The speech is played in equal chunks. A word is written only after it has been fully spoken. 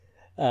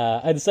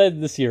I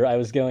decided this year I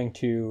was going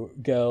to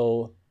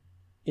go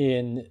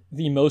in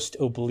the most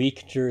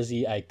oblique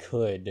jersey I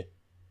could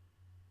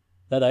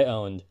that I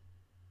owned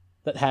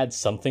that had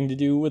something to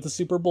do with the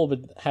Super Bowl, but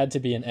had to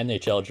be an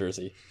NHL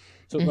jersey.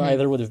 So it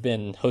either would have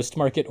been host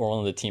market or one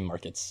of the team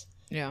markets.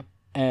 Yeah.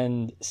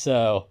 And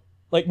so,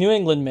 like, New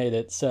England made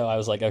it, so I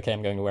was like, okay,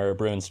 I'm going to wear a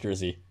Bruins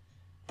jersey.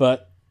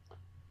 But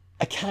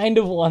I kind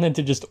of wanted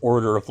to just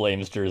order a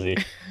Flames jersey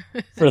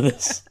for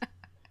this.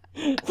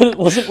 But it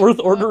wasn't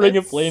worth ordering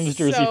a Flames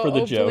jersey for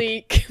the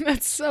oblique. joke.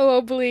 That's so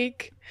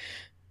oblique.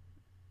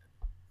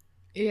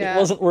 Yeah. It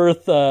wasn't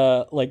worth,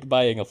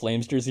 buying a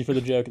Flames jersey for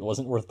the joke. It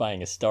wasn't worth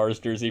buying a Stars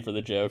jersey for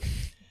the joke.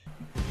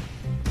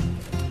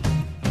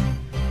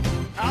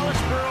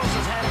 Alex Burrows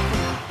has had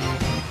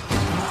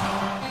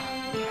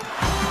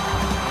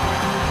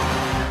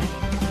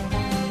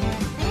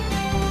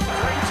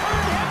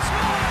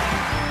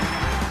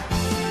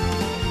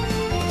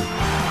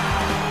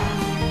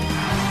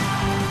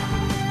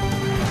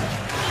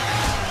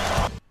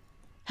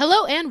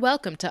Hello and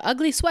welcome to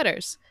Ugly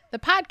Sweaters, the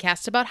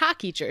podcast about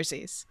hockey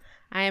jerseys.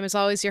 I am, as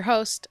always, your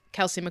host,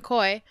 Kelsey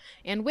McCoy,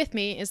 and with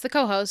me is the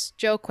co-host,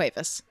 Joe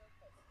Cuevas.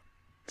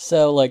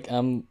 So,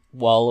 I'm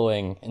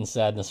wallowing in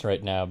sadness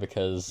right now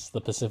because the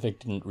Pacific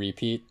didn't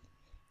repeat,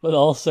 but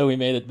also we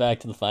made it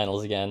back to the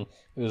finals again.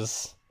 It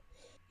was...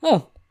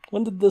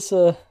 when did this,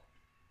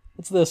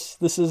 what's this?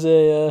 This is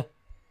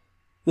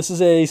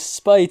a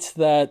spite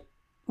that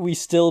we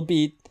still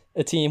beat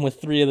a team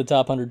with 3 of the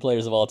top 100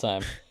 players of all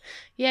time.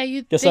 Yeah,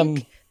 you'd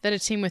think that a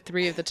team with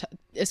 3 of the top,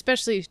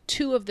 especially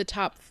 2 of the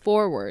top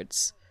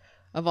forwards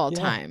of all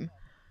time,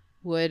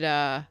 would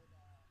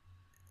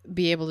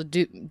be able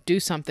to do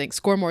something,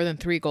 score more than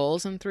 3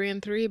 goals in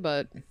 3-3,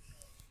 but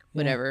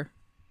whatever.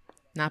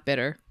 Not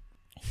bitter.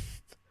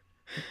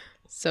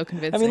 So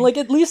convincing. I mean,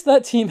 at least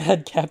that team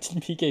had Captain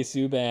PK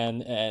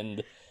Subban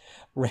and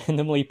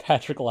randomly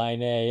Patrick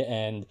Laine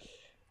and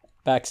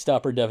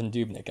backstopper Devin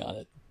Dubnyk on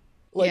it.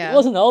 It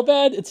wasn't all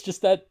bad, it's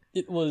just that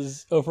it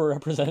was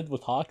overrepresented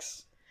with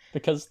Hawks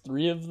because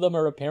 3 of them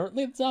are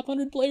apparently the top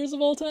 100 players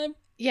of all time.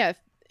 Yeah,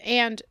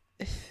 and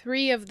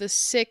 3 of the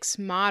 6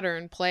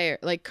 modern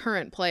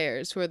current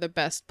players who are the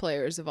best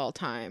players of all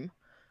time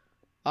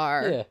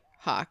are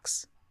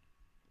Hawks.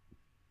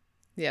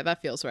 Yeah,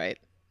 that feels right.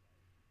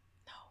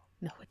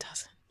 No, it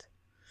doesn't.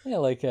 Yeah,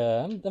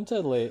 I'm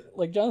totally,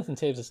 Jonathan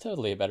Toews is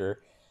totally a better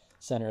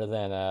center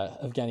than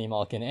Evgeny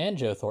Malkin and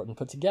Joe Thornton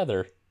put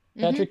together.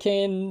 Patrick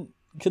Kane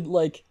could,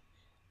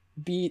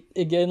 beat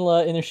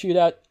Iginla in a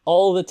shootout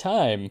all the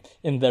time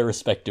in their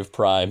respective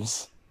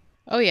primes.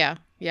 Oh, yeah.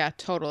 Yeah,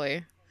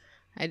 totally.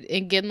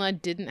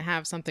 Iginla didn't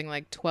have something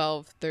like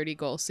 12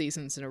 30-goal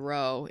seasons in a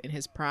row in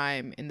his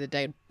prime in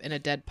a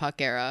dead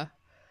puck era.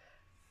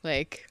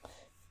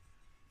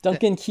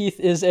 Duncan Keith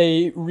is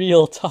a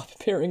real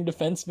top-pairing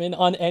defenseman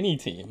on any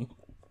team.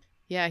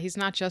 Yeah, he's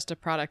not just a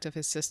product of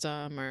his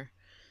system or,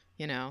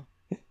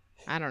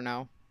 I don't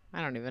know.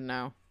 I don't even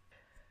know.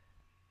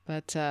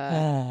 But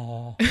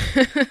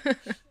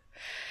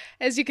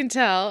as you can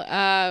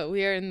tell,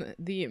 we are in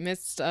the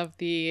midst of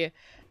the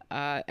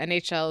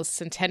NHL's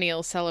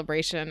Centennial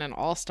Celebration and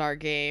All-Star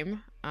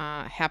Game.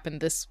 Happened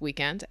this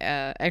weekend,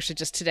 actually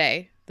just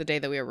today, the day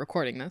that we are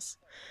recording this.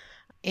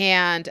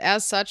 And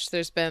as such,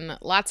 there's been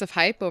lots of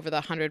hype over the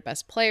 100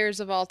 best players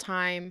of all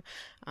time.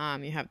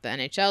 You have the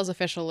NHL's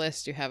official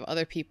list. You have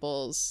other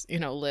people's,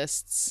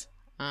 lists.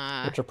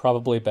 Which are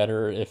probably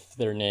better if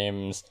their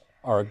names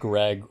are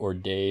Greg or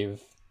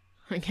Dave.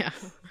 Yeah.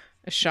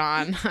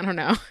 Sean. I don't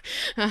know.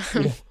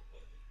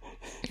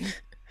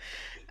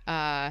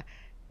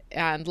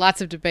 And lots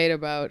of debate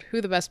about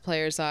who the best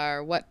players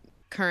are, what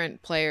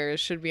current players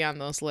should be on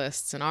those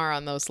lists and are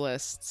on those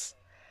lists.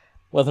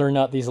 Whether or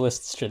not these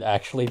lists should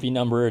actually be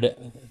numbered,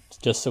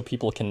 just so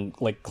people can,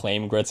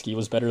 claim Gretzky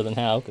was better than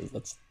Howe, because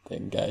that's the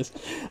thing, guys.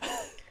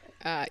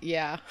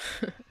 Yeah.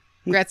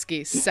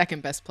 Gretzky's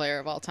second best player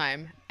of all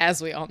time,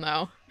 as we all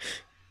know.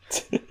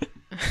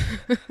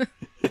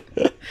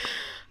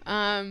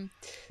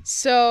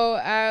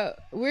 So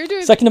we're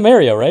doing second to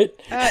Mario, right?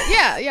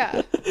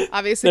 Yeah.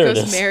 Obviously there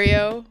goes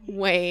Mario,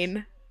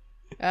 Wayne,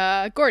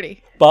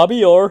 Gordy.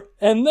 Bobby Orr,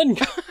 and then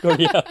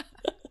Gordy.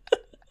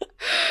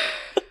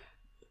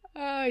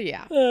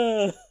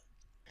 Yeah.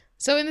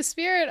 So in the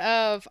spirit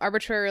of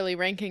arbitrarily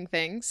ranking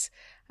things,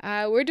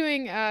 we're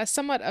doing we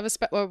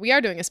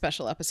are doing a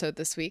special episode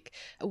this week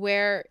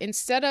where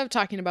instead of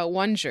talking about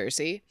one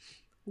jersey,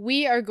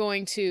 we are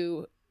going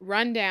to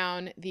run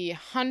down the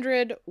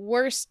 100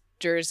 worst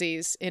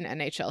jerseys in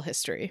NHL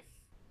history.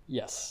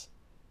 Yes.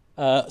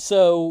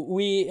 So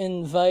we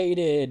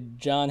invited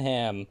John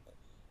Hamm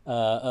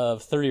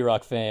of 30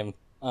 Rock fame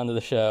onto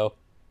the show.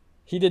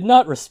 He did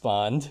not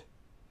respond.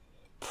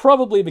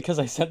 Probably because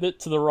I sent it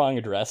to the wrong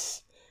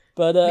address.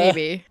 But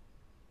maybe.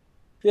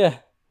 Yeah,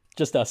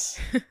 just us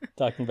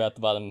talking about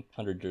the bottom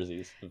 100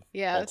 jerseys of all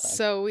time.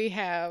 So we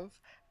have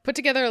put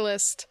together a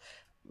list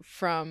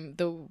from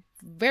the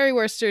very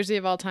worst jersey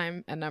of all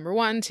time at number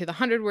 1 to the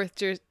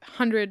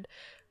 100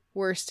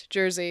 worst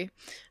jersey.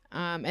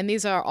 And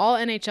these are all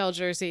NHL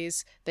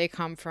jerseys. They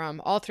come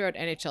from all throughout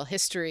NHL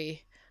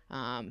history,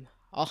 all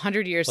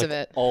 100 years Like of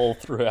it. all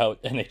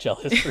throughout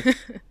NHL history.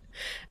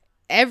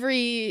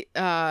 Every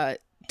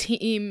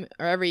team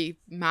or every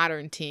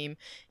modern team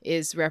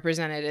is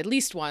represented at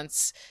least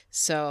once.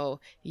 So,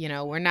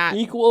 we're not...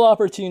 Equal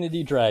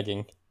opportunity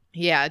dragging.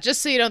 Yeah,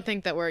 just so you don't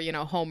think that we're,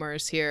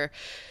 homers here,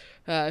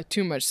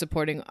 too much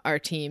supporting our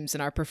teams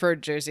and our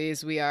preferred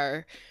jerseys. We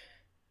are,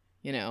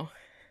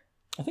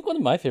 I think one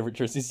of my favorite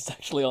jerseys is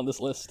actually on this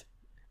list.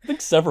 I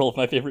think several of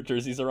my favorite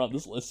jerseys are on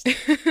this list.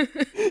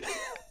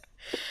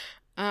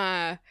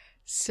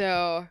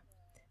 So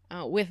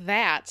with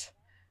that,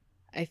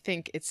 I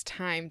think it's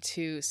time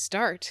to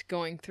start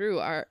going through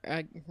our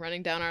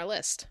running down our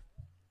list.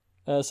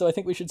 So I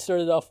think we should start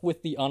it off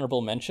with the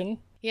honorable mention.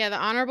 Yeah, the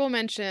honorable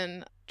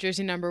mention,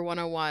 jersey number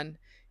 101,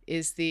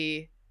 is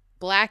the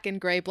black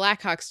and gray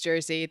Blackhawks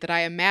jersey that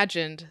I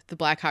imagined the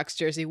Blackhawks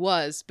jersey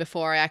was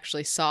before I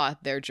actually saw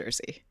their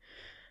jersey.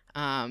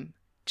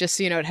 Just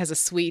so you know, it has a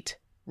sweet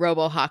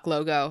RoboHawk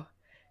logo.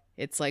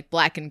 It's like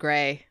black and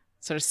gray,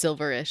 sort of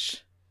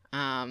silverish.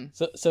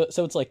 So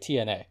it's like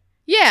TNA.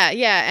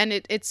 Yeah, and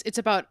it's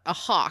about a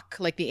hawk,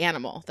 like the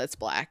animal that's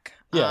black.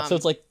 Yeah, so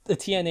it's like a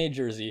TNA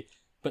jersey,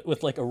 but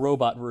with like a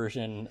robot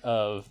version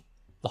of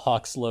the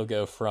Hawks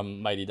logo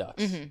from Mighty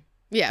Ducks. Mm-hmm.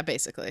 Yeah,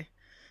 basically.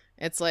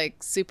 It's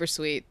like super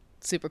sweet,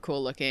 super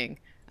cool looking.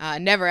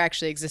 Never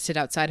actually existed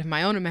outside of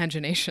my own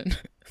imagination.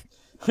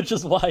 Which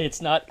is why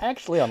it's not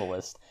actually on the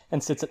list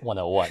and sits at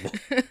 101.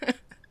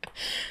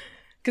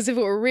 Because if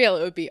it were real,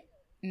 it would be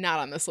not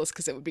on this list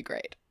because it would be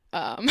great.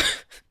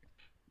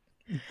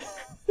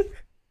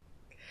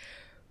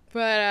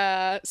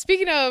 But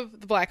speaking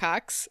of the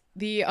Blackhawks,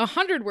 the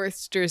 100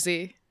 worst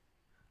jersey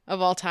of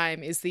all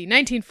time is the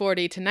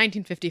 1940 to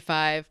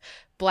 1955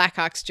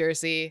 Blackhawks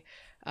jersey,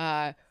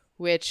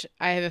 which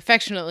I have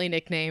affectionately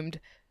nicknamed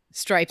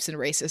Stripes and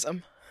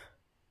Racism.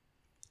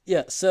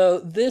 Yeah, so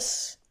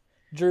this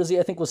jersey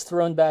I think was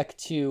thrown back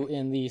to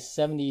in the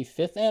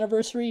 75th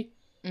anniversary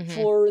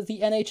for the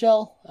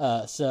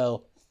NHL.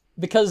 So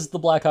because the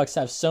Blackhawks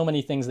have so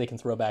many things they can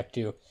throw back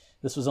to,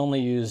 this was only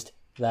used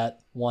that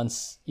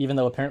once, even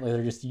though apparently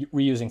they're just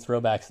reusing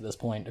throwbacks at this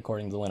point,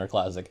 according to the Winter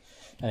Classic.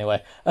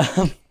 Anyway.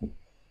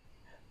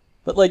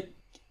 But, like,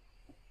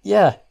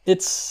 yeah,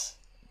 it's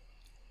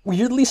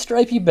weirdly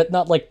stripy, but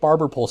not, like,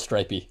 barber pole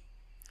stripy.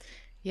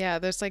 Yeah,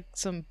 there's, like,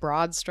 some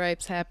broad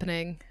stripes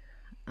happening.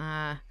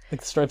 Like,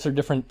 the stripes are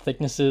different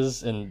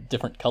thicknesses and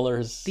different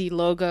colors. The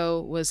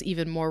logo was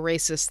even more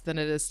racist than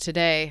it is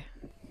today.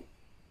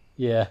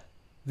 Yeah.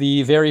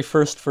 The very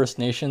first First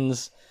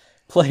Nations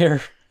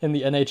player in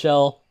the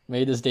NHL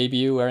made his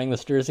debut wearing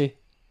this jersey.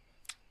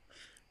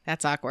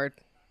 That's awkward.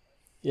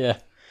 Yeah.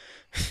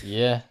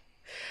 Yeah.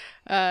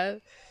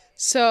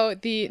 So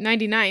the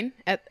 99,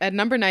 at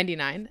number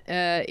 99,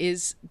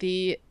 is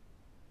the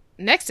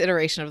next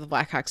iteration of the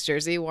Blackhawks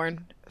jersey,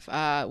 worn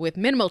with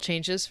minimal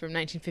changes from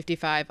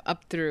 1955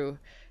 up through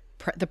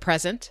the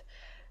present.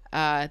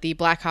 The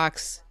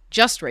Blackhawks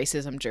Just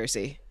Racism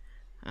jersey.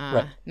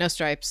 Right. No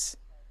stripes,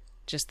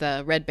 just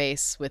the red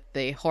base with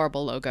the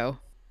horrible logo.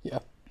 Yeah.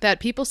 That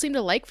people seem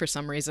to like for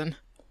some reason.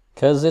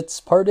 Because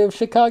it's part of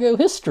Chicago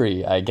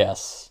history, I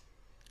guess.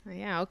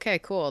 Yeah, okay,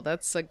 cool.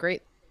 That's a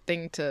great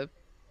thing to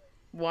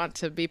want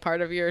to be part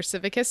of your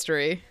civic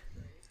history.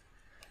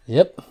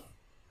 Yep.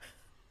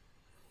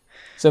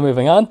 So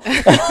moving on.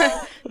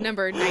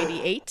 Number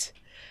 98,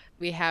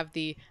 we have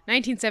the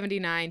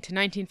 1979 to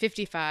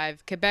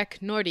 1955 Quebec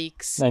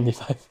Nordiques.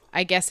 95.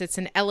 I guess it's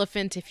an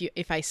elephant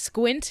if I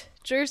squint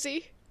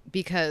jersey,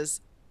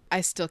 because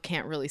I still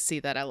can't really see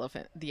the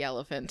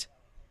elephant.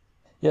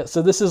 Yeah,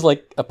 so this is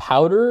like a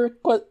powder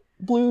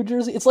blue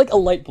jersey. It's like a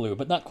light blue,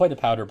 but not quite a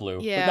powder blue.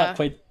 Yeah, but not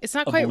quite. It's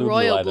not a quite blue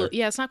royal blue. blue.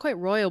 Yeah, it's not quite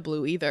royal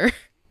blue either.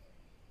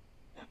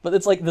 But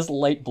it's like this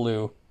light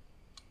blue,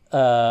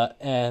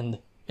 and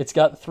it's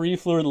got 3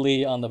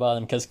 fleur-de-lis on the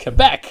bottom because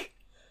Quebec.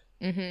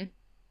 Mm-hmm.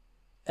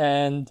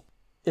 And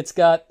it's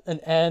got an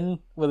N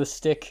with a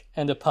stick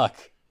and a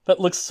puck that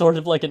looks sort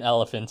of like an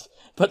elephant.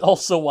 But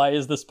also, why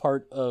is this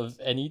part of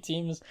any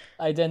team's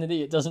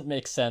identity? It doesn't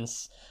make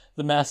sense.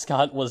 The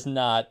mascot was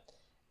not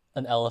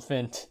an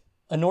elephant.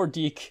 A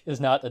Nordique is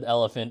not an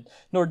elephant.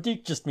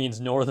 Nordique just means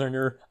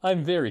northerner.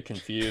 I'm very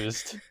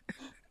confused.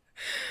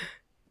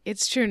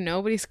 It's true.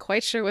 Nobody's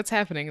quite sure what's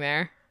happening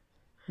there.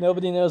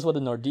 Nobody knows what a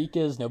Nordique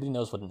is. Nobody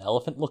knows what an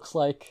elephant looks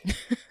like.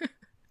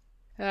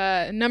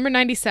 Number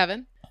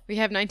 97. We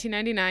have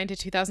 1999 to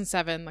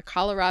 2007, the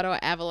Colorado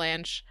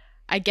Avalanche.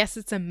 I guess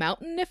it's a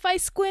mountain if I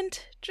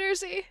squint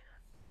jersey.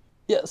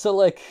 Yeah, so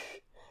like,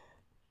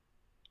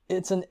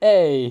 it's an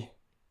A,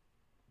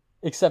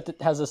 except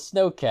it has a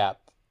snow cap.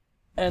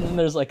 And then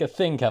there's like a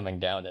thing coming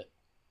down it.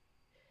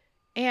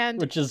 And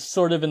which is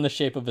sort of in the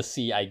shape of a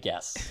C, I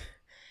guess.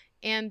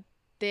 And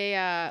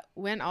they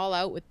went all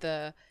out with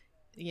the,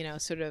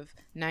 sort of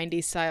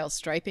 90s style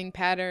striping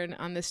pattern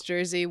on this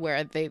jersey,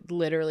 where they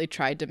literally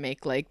tried to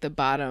make like the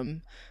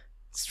bottom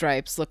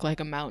stripes look like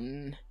a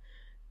mountain.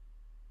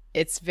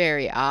 It's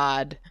very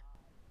odd.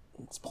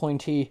 It's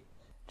pointy.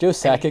 Joe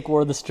Sakic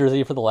wore this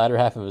jersey for the latter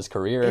half of his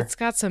career. It's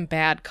got some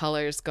bad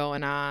colors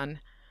going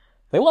on.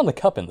 They won the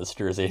cup in this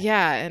jersey.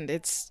 Yeah, and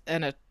it's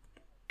a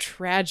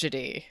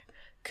tragedy.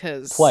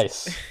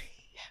 Twice.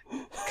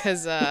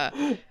 Because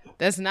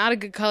that's not a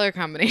good color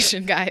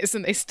combination, guys,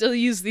 and they still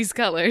use these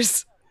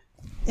colors.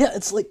 Yeah,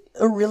 it's like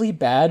a really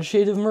bad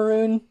shade of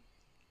maroon.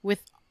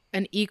 With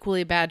an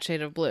equally bad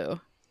shade of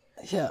blue.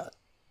 Yeah.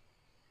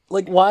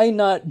 Like, why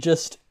not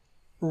just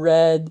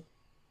red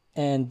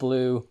and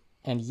blue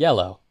and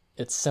yellow?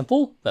 It's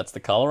simple. That's the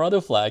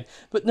Colorado flag.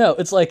 But no,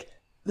 it's like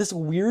this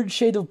weird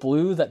shade of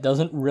blue that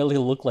doesn't really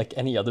look like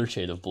any other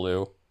shade of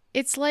blue.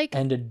 It's like...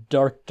 And a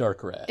dark,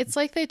 dark red. It's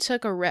like they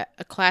took a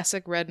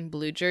classic red and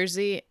blue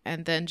jersey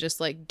and then just,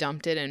 like,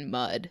 dumped it in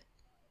mud.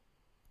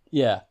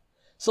 Yeah.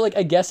 So, like,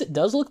 I guess it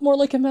does look more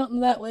like a mountain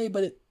that way,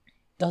 but it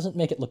doesn't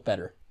make it look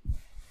better.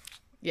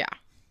 Yeah.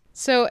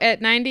 So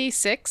at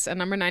 96, at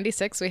number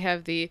 96, we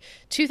have the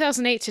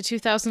 2008 to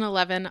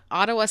 2011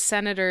 Ottawa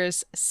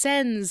Senators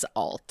Sens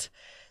Alt.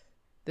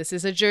 This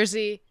is a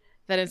jersey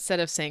that instead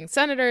of saying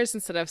Senators,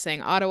 instead of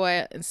saying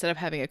Ottawa, instead of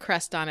having a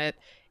crest on it,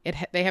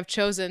 they have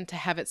chosen to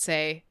have it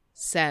say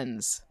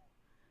Sens,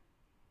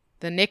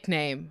 the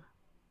nickname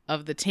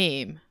of the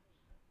team.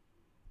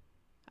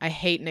 I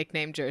hate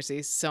nickname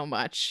jerseys so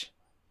much.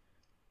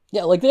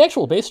 Yeah, like the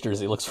actual base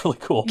jersey looks really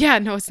cool. Yeah,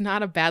 no, it's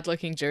not a bad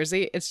looking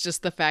jersey. It's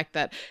just the fact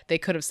that they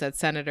could have said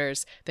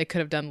Senators. They could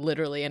have done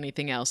literally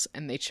anything else,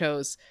 and they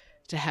chose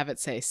to have it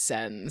say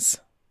Sens.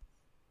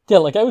 Yeah,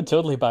 like I would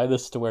totally buy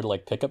this to wear to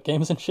like pickup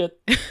games and shit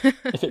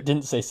if it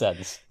didn't say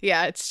Sens.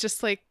 Yeah, it's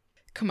just like,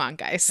 come on,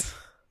 guys.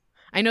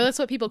 I know that's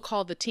what people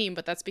call the team,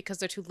 but that's because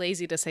they're too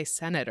lazy to say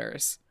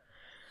Senators.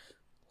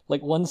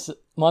 Like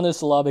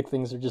monosyllabic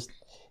things are just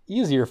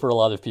easier for a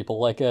lot of people,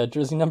 like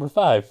jersey number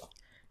 5.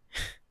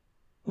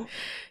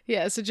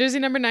 Yeah, so jersey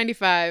number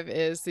 95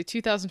 is the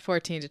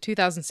 2014 to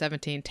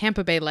 2017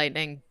 Tampa Bay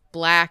Lightning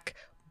Black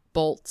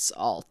Bolts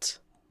Alt.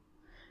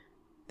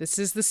 This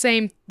is the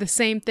same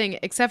thing,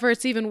 except for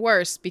it's even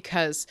worse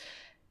because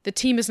the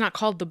team is not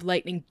called the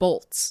Lightning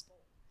Bolts.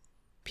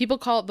 People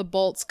call it the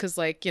Bolts because,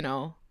 like, you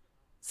know,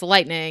 it's the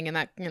Lightning and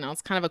that, you know,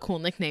 it's kind of a cool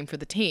nickname for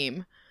the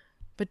team.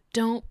 But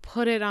don't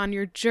put it on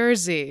your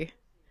jersey.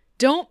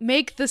 Don't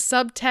make the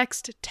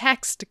subtext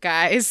text,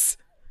 guys.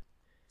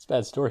 It's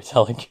bad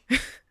storytelling.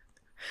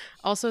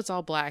 Also, it's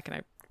all black, and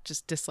I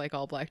just dislike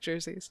all black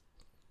jerseys.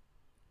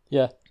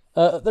 Yeah.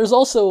 There's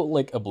also,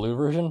 like, a blue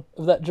version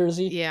of that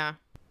jersey. Yeah.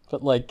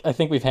 But, like, I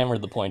think we've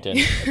hammered the point in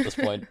at this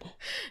point.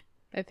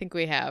 I think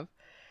we have.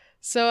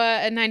 So,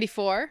 at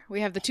 94,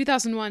 we have the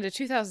 2001 to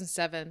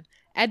 2007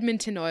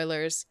 Edmonton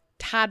Oilers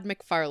Todd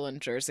McFarlane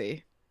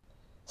jersey.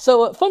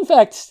 So, fun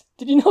fact,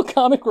 did you know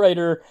comic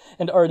writer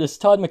and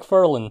artist Todd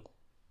McFarlane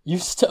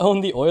used to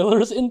own the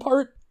Oilers in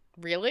part?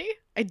 Really?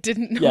 I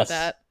didn't know Yes.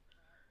 that.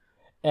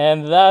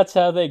 And that's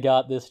how they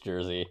got this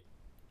jersey.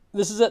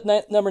 This is at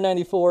number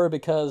 94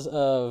 because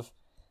of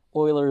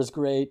Oilers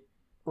great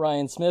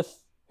Ryan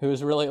Smith,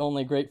 who's really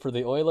only great for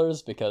the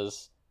Oilers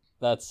because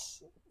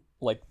that's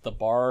like the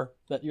bar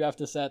that you have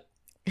to set.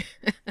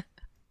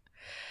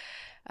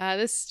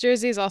 This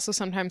jersey is also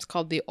sometimes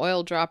called the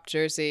oil drop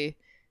jersey,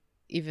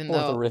 even Or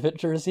though the rivet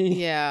jersey.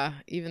 Yeah,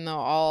 even though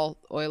all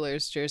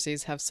Oilers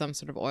jerseys have some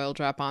sort of oil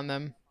drop on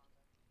them.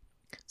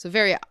 It's a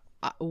very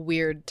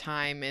weird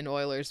time in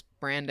Oilers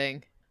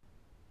branding.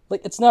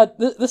 Like, it's not...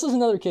 This is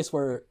another case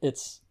where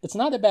it's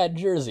not a bad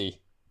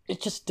jersey.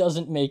 It just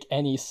doesn't make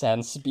any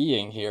sense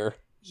being here.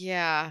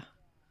 Yeah.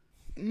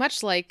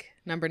 Much like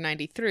number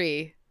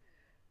 93,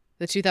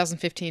 the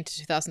 2015 to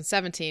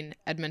 2017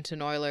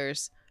 Edmonton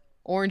Oilers,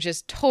 orange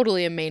is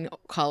totally a main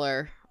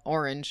color,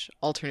 orange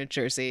alternate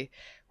jersey,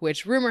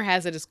 which rumor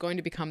has it is going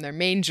to become their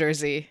main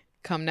jersey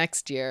come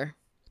next year.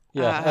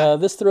 Yeah,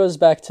 this throws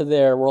back to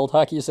their World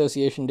Hockey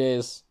Association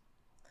days.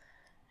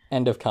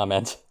 End of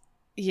comment.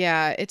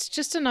 Yeah, it's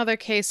just another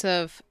case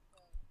of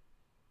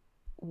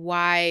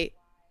why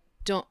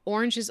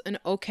orange is an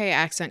okay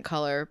accent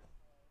color,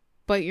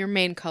 but your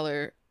main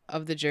color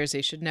of the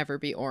jersey should never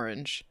be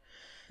orange.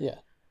 Yeah.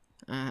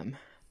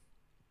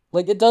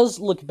 Like, it does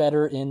look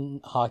better in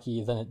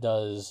hockey than it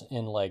does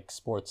in, like,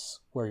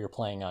 sports where you're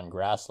playing on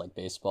grass, like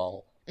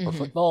baseball or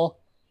football,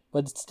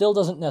 but it still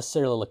doesn't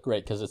necessarily look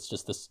great because it's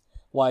just this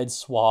wide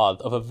swath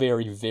of a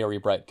very, very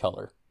bright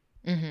color.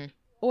 Mm-hmm.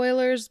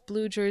 Oilers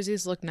blue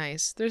jerseys look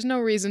nice. There's no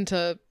reason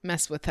to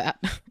mess with that.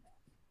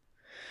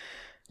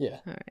 Yeah.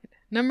 All right.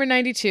 Number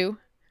 92,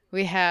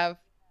 we have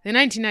the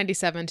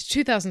 1997 to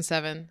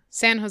 2007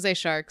 San Jose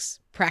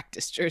Sharks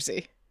practice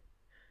jersey,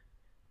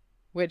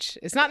 which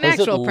is not an Because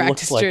it actual looks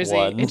practice like jersey.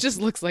 one. It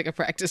just looks like a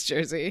practice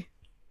jersey.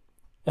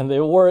 And they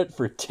wore it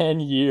for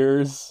 10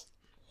 years.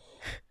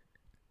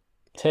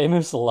 Teemu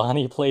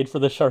Selanne played for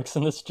the Sharks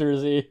in this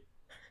jersey.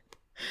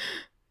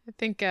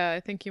 I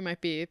think you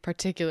might be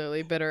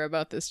particularly bitter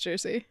about this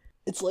jersey.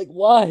 It's like,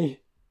 why?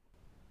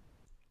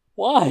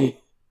 Why?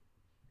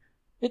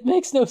 It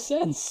makes no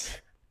sense.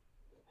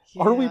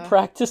 Are we Yeah.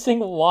 practicing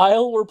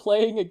while we're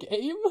playing a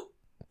game?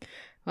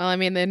 Well, I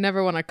mean, they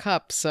never won a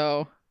cup,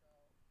 so...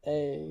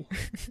 Hey.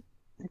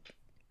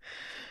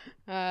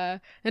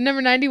 And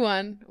number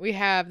 91, we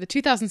have the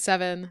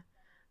 2007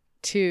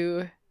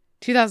 to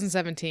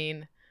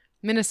 2017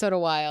 Minnesota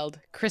Wild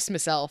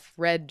Christmas Elf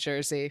red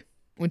jersey,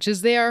 which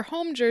is their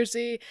home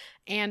jersey.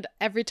 And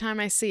every time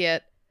I see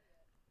it,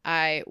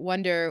 I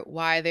wonder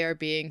why they are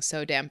being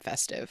so damn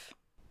festive.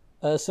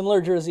 A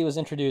similar jersey was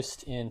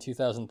introduced in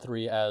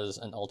 2003 as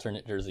an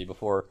alternate jersey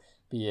before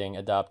being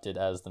adopted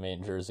as the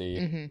main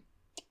jersey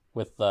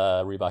with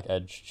the Reebok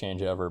Edge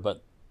changeover.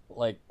 But,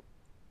 like,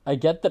 I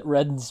get that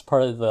red's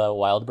part of the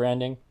Wild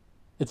branding.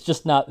 It's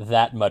just not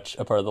that much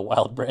a part of the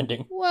Wild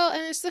branding. Well,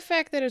 and it's the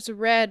fact that it's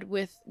red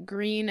with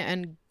green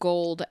and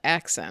gold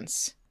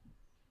accents.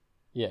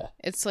 Yeah.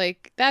 It's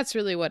like, that's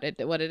really what it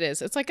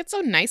is. It's like, it's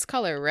a nice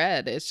color,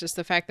 red. It's just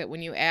the fact that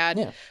when you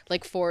add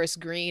like forest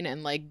green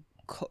and like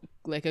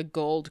a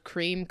gold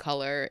cream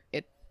color,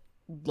 it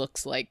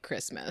looks like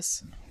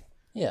Christmas.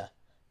 Yeah.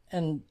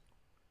 And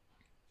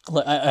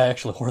I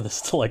actually wore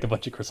this to like a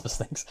bunch of Christmas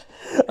things.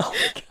 Oh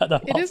my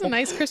God, it is a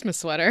nice Christmas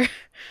sweater.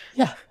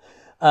 Yeah.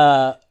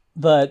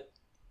 But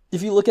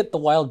if you look at the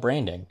Wild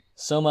branding,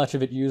 so much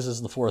of it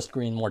uses the forest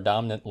green more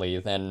dominantly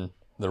than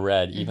the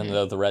red, even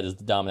though the red is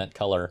the dominant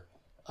color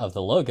of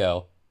the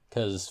logo,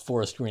 because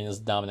forest green is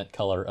the dominant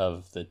color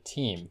of the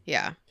team.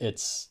 Yeah.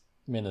 It's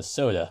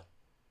Minnesota.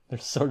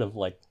 There's sort of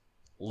like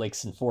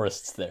lakes and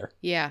forests there.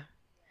 Yeah.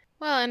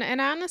 Well,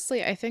 and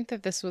honestly, I think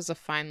that this was a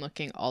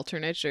fine-looking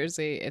alternate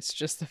jersey. It's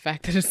just the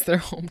fact that it's their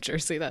home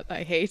jersey that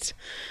I hate.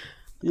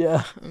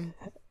 Yeah. And,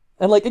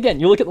 like, again,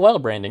 you look at the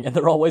Wild branding, and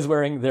they're always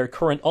wearing their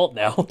current alt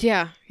now.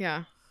 Yeah,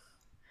 yeah.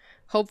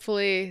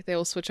 Hopefully, they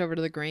will switch over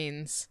to the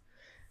greens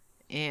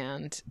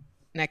and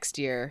next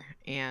year,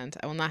 and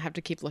I will not have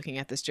to keep looking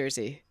at this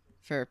jersey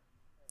for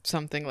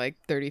something like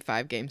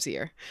 35 games a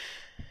year.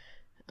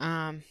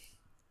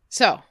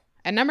 So,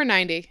 at number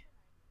 90,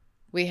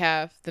 we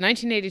have the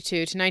 1982 to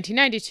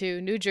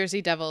 1992 New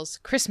Jersey Devils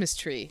Christmas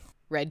Tree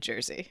red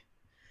jersey.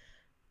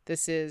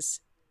 This is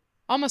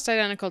almost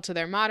identical to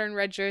their modern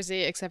red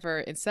jersey, except for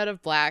instead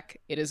of black,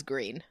 it is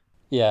green.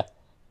 Yeah.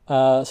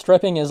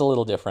 Striping is a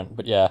little different,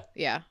 but yeah.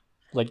 Yeah.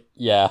 Like,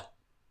 yeah.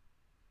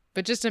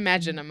 But just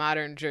imagine a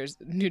modern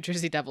New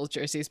Jersey Devils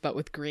jerseys, but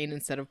with green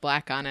instead of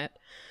black on it.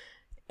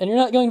 And you're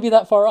not going to be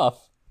that far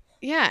off.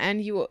 Yeah,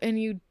 and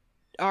you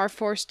are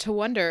forced to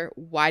wonder,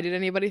 why did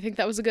anybody think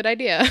that was a good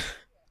idea?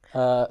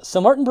 So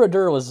Martin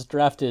Brodeur was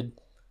drafted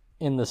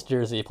in this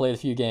jersey, played a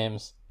few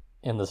games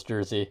in this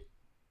jersey,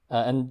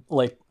 and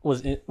like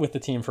was with the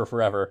team for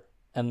forever.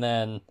 And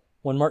then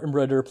when Martin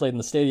Brodeur played in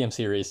the Stadium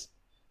Series,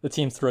 the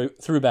team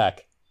threw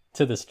back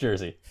to this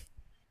jersey.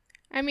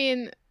 I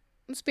mean,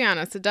 let's be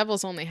honest, the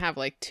Devils only have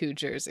like 2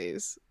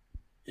 jerseys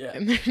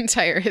in their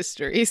entire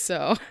history,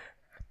 so...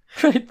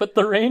 Right, but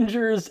the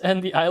Rangers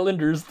and the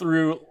Islanders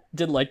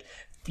did like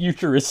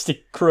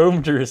futuristic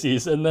chrome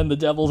jerseys, and then the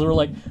Devils were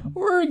like,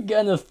 we're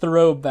gonna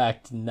throw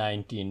back to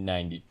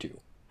 1992.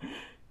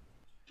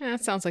 Yeah,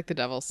 that sounds like the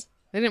Devils.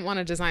 They didn't want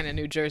to design a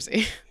new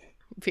jersey.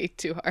 It'd be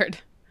too hard.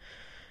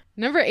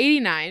 Number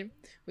 89,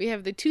 we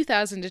have the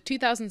 2000 to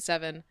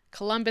 2007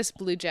 Columbus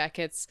Blue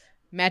Jackets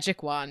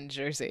Magic Wand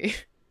jersey.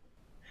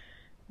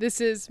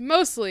 This is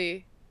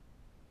mostly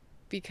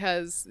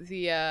because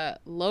the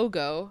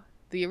logo,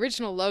 the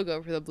original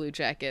logo for the Blue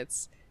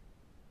Jackets,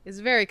 is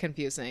very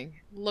confusing.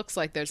 Looks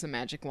like there's a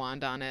magic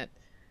wand on it.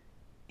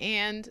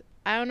 And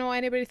I don't know why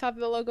anybody thought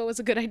the logo was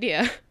a good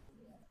idea.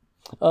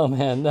 Oh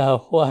man,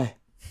 no. Why?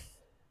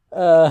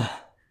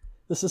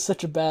 This is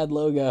such a bad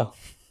logo.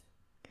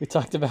 We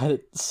talked about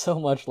it so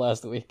much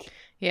last week.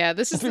 Yeah,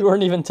 we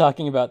weren't even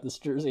talking about this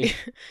jersey.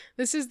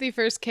 This is the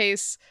first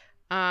case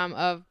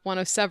of one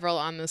of several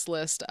on this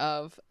list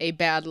of a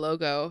bad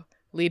logo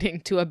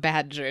leading to a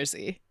bad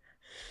jersey.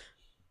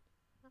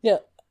 Yeah,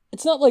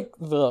 it's not like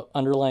the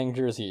underlying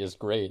jersey is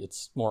great.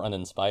 It's more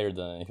uninspired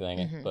than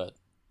anything, but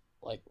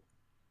like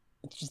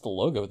it's just the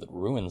logo that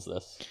ruins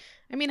this.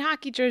 I mean,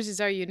 hockey jerseys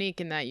are unique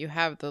in that you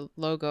have the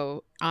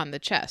logo on the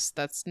chest.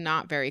 That's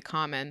not very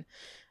common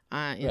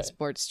in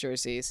sports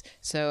jerseys.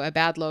 So a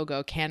bad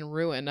logo can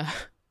ruin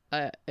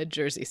a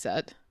jersey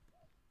set.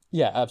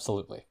 Yeah,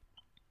 absolutely.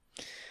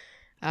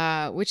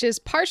 Which is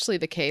partially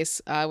the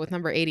case with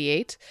number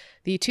 88,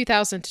 the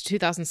 2000 to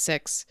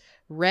 2006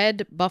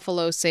 red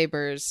Buffalo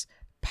Sabres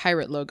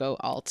pirate logo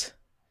alt.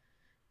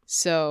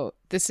 So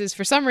this is,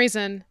 for some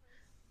reason,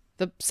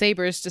 the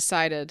Sabres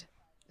decided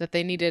that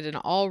they needed an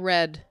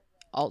all-red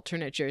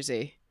alternate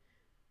jersey,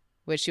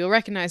 which you'll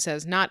recognize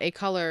as not a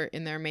color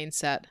in their main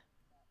set.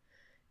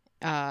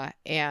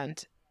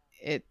 And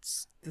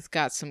it's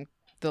got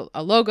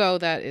a logo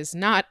that is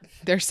not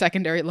their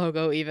secondary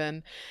logo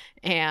even.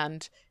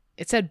 And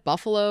it said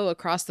Buffalo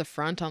across the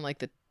front on like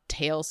the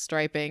tail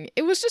striping.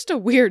 It was just a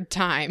weird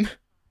time.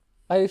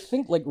 I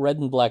think like red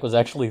and black was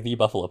actually the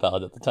Buffalo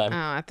palette at the time.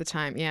 Oh, at the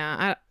time,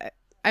 yeah.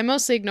 I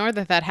mostly ignored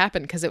that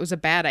happened because it was a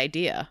bad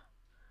idea.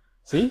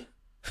 See?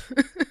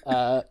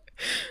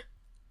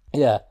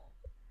 Yeah.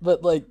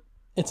 But like,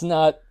 it's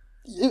not...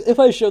 If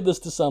I showed this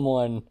to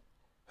someone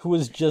who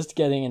was just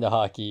getting into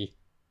hockey,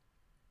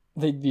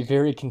 they'd be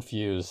very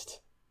confused.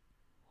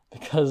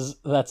 because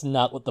that's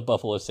not what the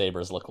Buffalo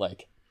Sabres look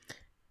like.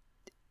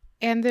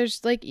 And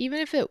there's like, even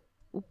if it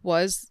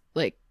was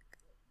like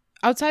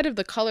outside of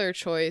the color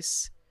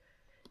choice,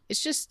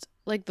 it's just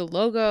like the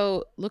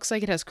logo looks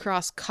like it has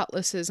cross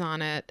cutlasses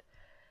on it.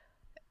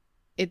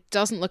 It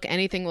doesn't look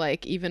anything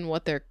like even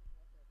what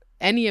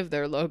any of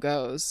their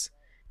logos.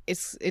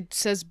 It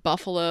says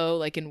Buffalo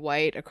like in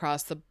white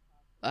across the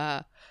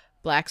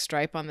black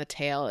stripe on the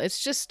tail.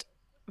 It's just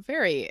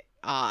very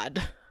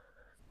odd.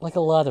 Like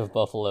a lot of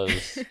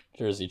Buffalo's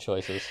jersey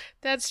choices.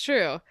 That's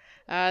true.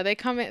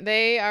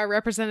 They are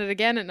represented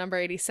again at number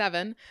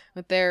 87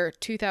 with their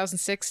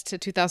 2006 to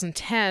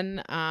 2010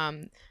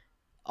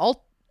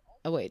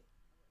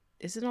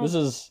 is it all?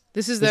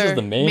 This is their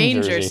the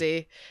main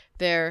jersey.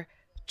 Their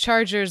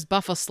Chargers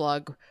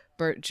Buffalo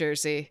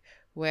jersey,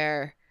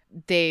 where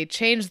they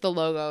changed the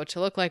logo to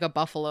look like a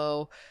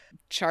buffalo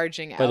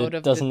charging out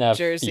of the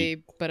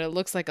jersey, but it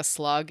looks like a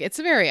slug. It's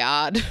very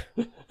odd.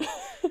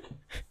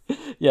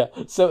 Yeah,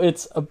 so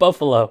it's a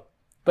buffalo,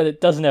 but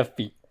it doesn't have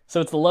feet. So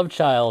it's the love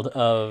child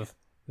of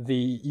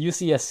the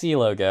UCSC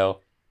logo,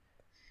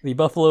 the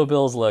Buffalo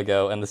Bills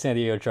logo, and the San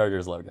Diego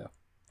Chargers logo.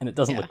 And it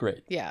doesn't look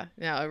great. Yeah,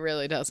 no, it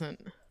really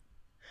doesn't.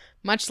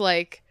 Much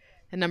like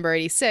at number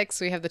 86,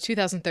 we have the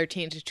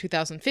 2013 to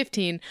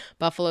 2015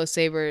 Buffalo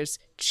Sabres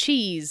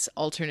cheese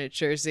alternate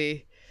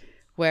jersey,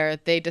 where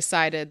they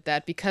decided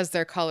that because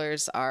their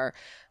colors are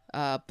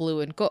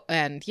blue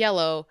and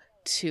yellow,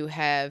 to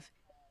have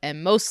a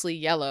mostly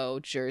yellow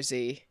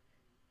jersey,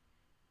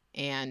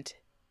 and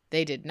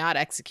they did not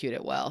execute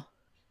it well.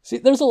 See,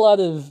 there's a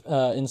lot of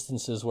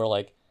instances where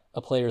like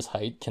a player's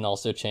height can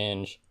also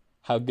change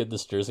how good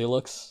this jersey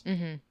looks.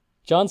 Mm-hmm.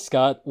 John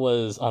Scott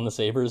was on the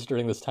Sabres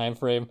during this time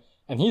frame,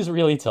 and he's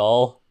really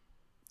tall.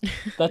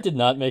 That did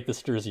not make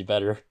this jersey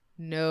better.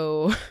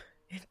 No,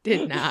 it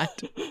did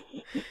not.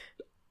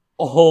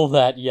 All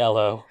that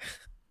yellow.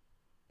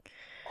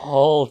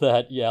 All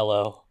that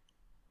yellow.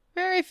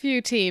 Very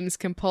few teams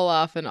can pull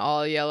off an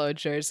all-yellow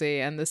jersey,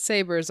 and the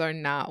Sabres are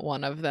not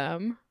one of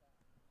them.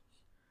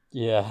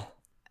 Yeah.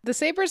 The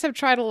Sabres have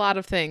tried a lot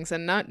of things,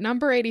 and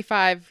number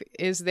 85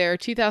 is their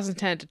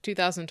 2010 to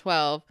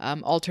 2012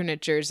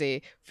 alternate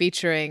jersey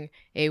featuring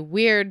a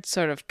weird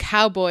sort of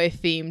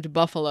cowboy-themed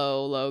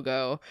buffalo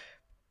logo,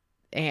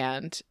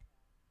 and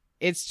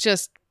it's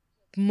just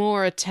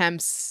more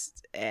attempts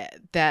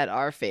that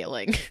are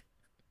failing.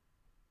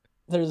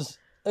 It's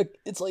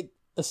like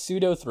a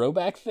pseudo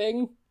throwback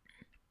thing,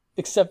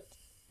 except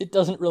it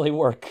doesn't really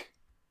work.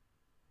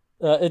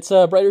 It's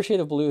a brighter shade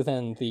of blue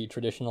than the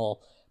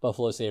traditional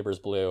Buffalo Sabres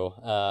blue,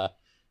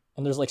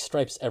 and there's like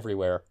stripes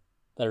everywhere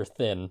that are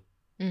thin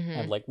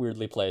and like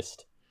weirdly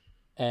placed.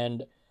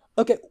 And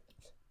okay,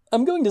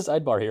 I'm going to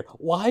sidebar here.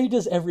 Why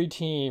does every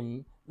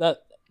team that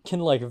can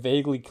like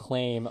vaguely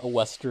claim a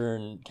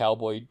Western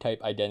cowboy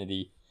type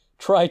identity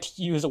try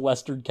to use a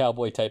Western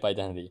cowboy type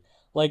identity?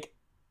 Like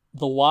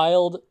the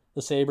Wild,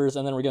 the Sabres,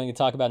 and then we're going to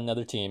talk about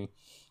another team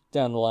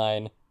down the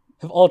line,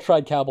 have all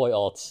tried cowboy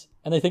alts,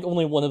 and I think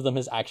only one of them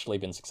has actually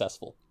been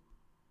successful.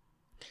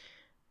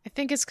 I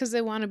think it's because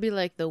they want to be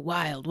like the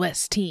Wild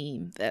West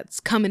team that's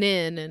coming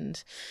in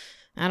and,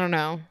 I don't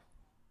know,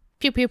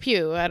 pew pew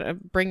pew,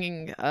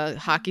 bringing a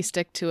hockey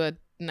stick to a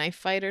knife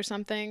fight or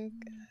something.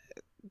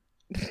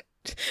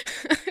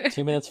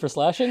 2 minutes for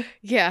slashing?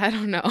 Yeah, I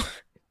don't know.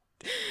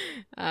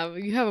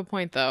 You have a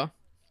point, though.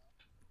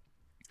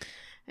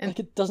 And like,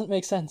 it doesn't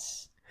make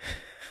sense.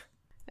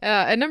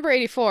 At number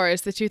 84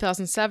 is the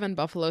 2007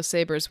 Buffalo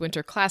Sabres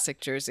Winter Classic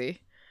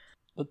jersey.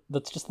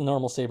 That's just the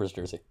normal Sabres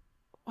jersey.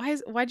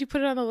 Why'd you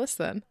put it on the list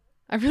then?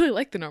 I really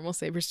like the normal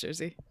Sabres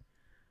jersey.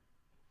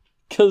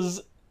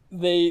 Because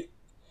they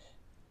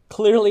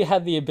clearly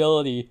had the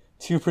ability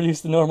to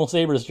produce the normal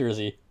Sabres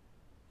jersey,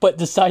 but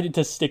decided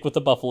to stick with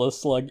the Buffalo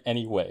Slug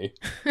anyway.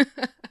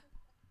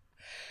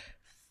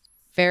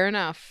 Fair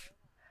enough.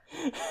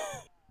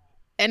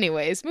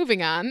 Anyways,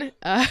 moving on.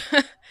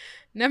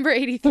 Number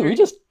 83. We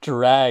just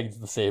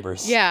dragged the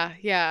Sabres.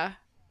 Yeah.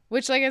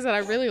 Which, like I said, I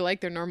really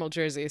like their normal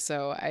jersey,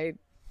 so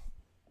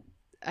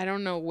I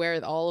don't know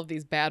where all of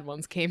these bad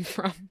ones came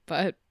from,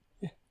 but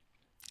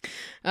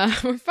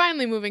we're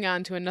finally moving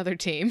on to another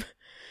team.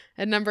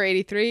 At number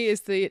 83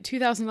 is the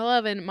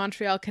 2011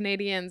 Montreal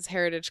Canadiens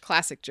Heritage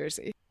Classic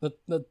jersey.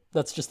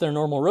 That's just their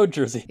normal road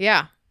jersey.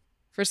 Yeah.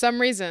 For some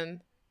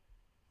reason,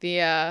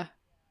 the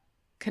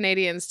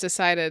Canadiens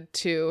decided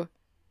to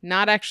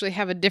not actually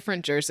have a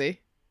different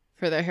jersey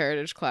for their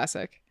Heritage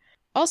Classic.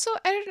 Also,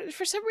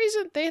 for some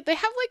reason, they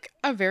have like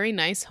a very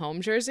nice home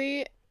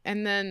jersey,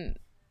 and then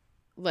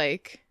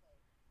like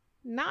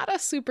not a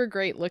super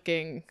great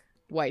looking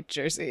white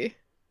jersey,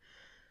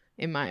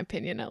 in my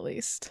opinion at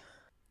least.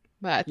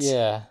 But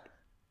yeah,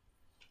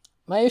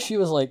 my issue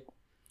is like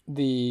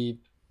the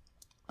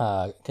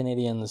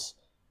Canadiens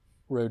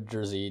road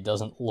jersey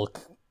doesn't look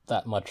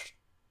that much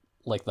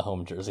like the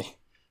home jersey.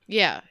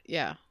 Yeah.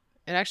 It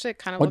actually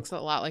kind of looks a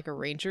lot like a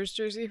Rangers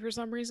jersey for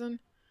some reason.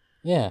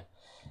 Yeah,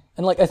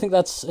 and like I think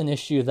that's an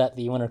issue that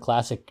the Winter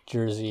Classic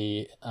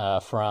jersey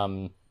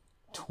from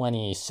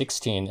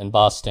 2016 in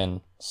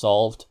Boston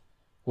solved,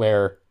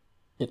 where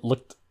it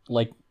looked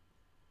like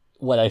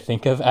what I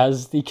think of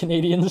as the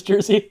Canadiens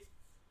jersey,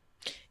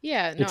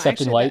 Yeah, no,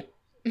 except in actually,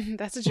 white.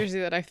 that's a jersey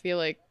that I feel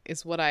like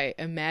is what I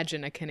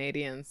imagine a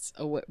Canadiens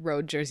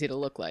road jersey to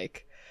look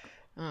like.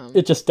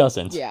 It just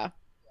doesn't. Yeah.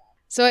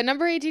 So at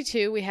number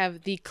 82, we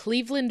have the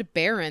Cleveland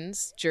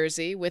Barons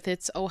jersey with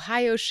its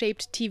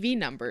Ohio-shaped TV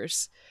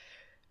numbers.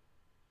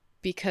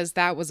 Because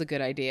that was a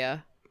good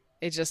idea.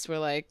 It just were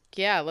like,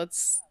 yeah,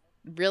 let's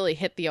really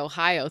hit the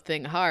Ohio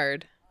thing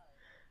hard.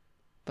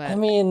 But I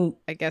mean,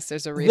 I guess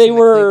there's a reason they the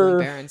were- Cleveland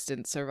Barons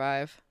didn't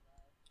survive.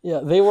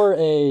 yeah, they were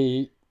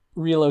a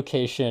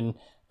relocation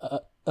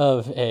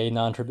of a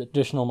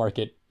non-traditional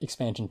market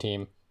expansion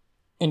team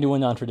into a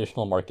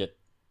non-traditional market.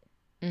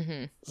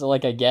 Mm-hmm. So,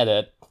 like, I get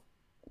it.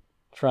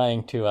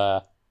 Trying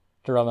to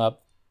drum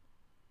up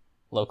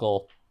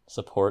local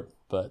support,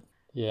 but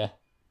yeah,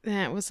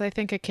 That was, I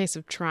think, a case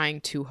of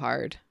trying too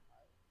hard.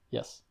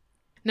 yes.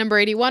 Number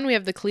 81, we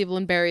have the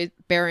Cleveland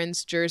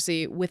Barons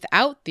jersey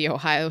without the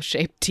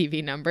Ohio-shaped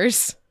TV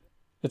numbers.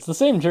 It's the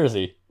same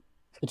jersey.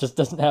 It just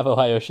doesn't have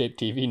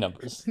Ohio-shaped TV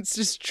numbers. It's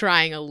just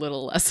trying a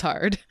little less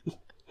hard.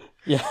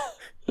 Yeah.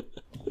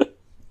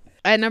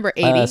 At number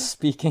 80.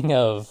 Speaking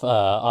of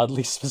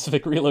oddly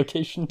specific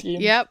relocation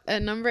teams. Yep,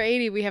 at number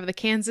 80, we have the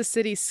Kansas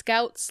City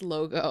Scouts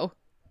logo.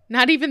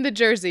 Not even the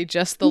jersey,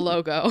 just the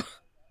logo.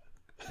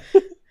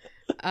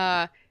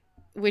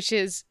 Which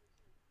is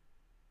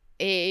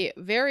a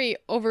very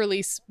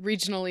overly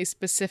regionally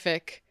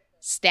specific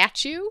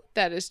statue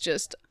that is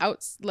just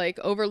out, like,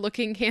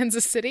 overlooking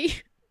Kansas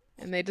City.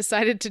 And they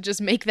decided to just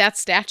make that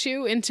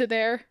statue into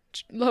their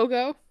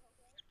logo.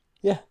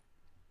 Yeah.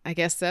 I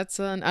guess that's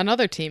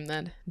another team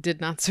that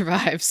did not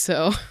survive,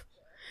 so...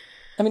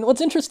 I mean,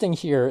 what's interesting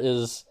here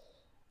is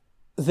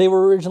they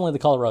were originally the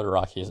Colorado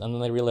Rockies, and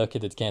then they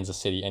relocated to Kansas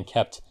City and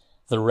kept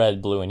the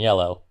red, blue, and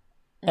yellow.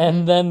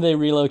 And then they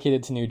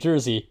relocated to New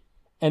Jersey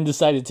and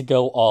decided to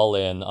go all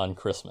in on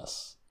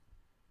Christmas.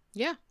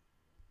 Yeah.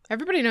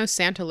 Everybody knows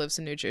Santa lives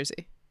in New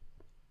Jersey.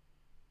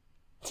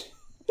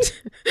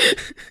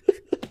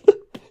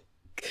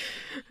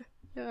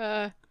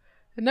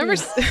 Number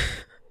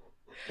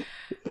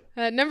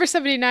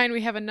 79,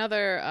 we have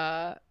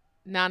another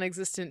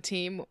non-existent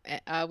team.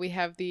 We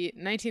have the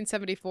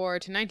 1974 to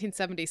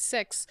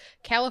 1976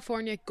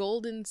 California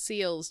Golden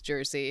Seals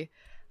jersey.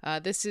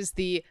 This is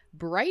the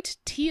bright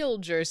teal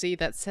jersey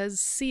that says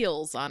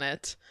Seals on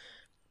it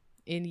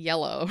in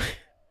yellow,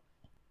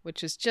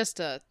 which is just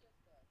a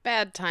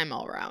bad time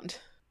all around.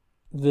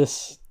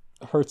 This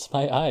hurts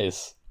my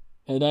eyes,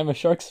 and I'm a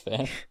Sharks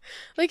fan.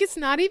 Like, it's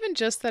not even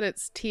just that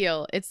it's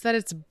teal, it's that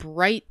it's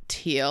bright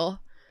teal.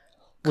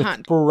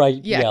 With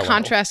bright Yeah, yellow.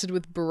 contrasted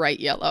with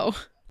bright yellow.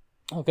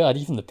 Oh god,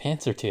 even the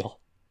pants are teal.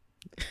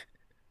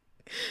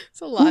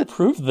 It's a Who lot.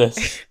 approved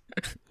this?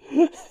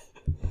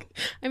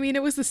 I mean,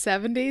 it was the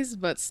 70s,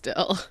 but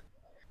still.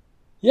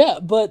 Yeah,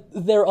 but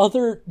their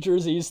other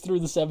jerseys through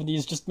the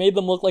 70s just made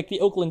them look like the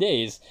Oakland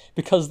A's,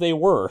 because they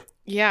were.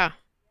 Yeah.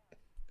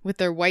 With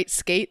their white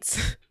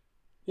skates.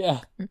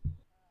 Yeah.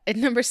 At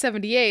number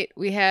 78,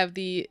 we have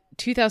the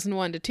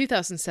 2001 to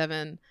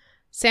 2007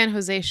 San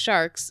Jose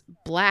Sharks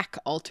black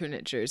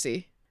alternate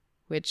jersey,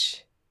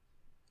 which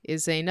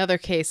is another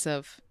case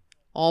of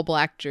all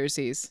black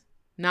jerseys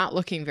not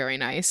looking very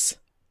nice.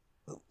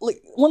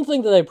 Like, one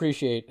thing that I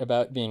appreciate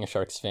about being a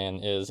Sharks fan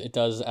is it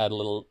does add a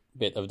little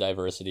bit of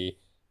diversity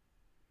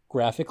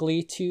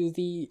graphically to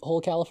the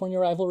whole California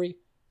rivalry,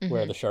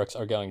 where the Sharks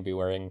are going to be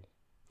wearing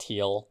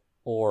teal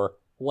or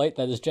white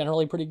that is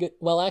generally pretty good,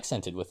 well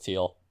accented with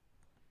teal.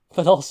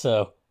 But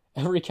also,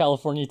 every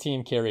California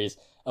team carries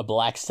a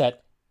black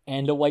set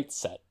and a white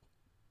set.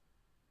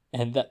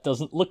 And that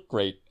doesn't look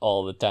great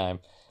all the time.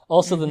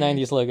 Also, the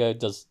 90s logo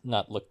does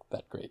not look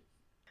that great.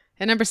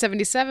 At number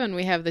 77,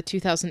 we have the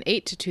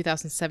 2008 to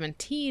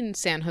 2017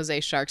 San Jose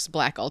Sharks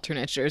black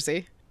alternate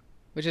jersey,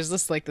 which is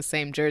just like the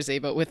same jersey,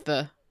 but with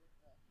the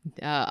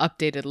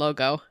updated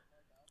logo.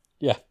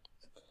 Yeah.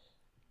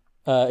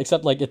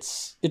 Except, like,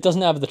 it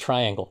doesn't have the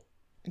triangle.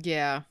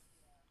 Yeah.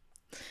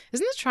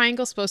 Isn't the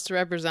triangle supposed to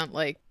represent,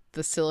 like,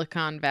 the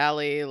Silicon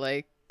Valley,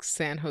 like,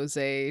 San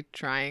Jose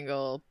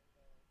triangle?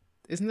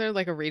 Isn't there,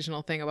 like, a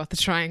regional thing about the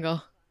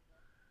triangle?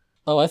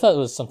 Oh, I thought it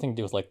was something to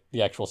do with, like,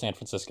 the actual San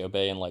Francisco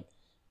Bay and, like,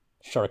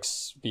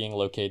 Sharks being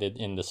located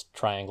in this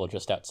triangle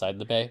just outside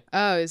the bay.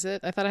 Oh, is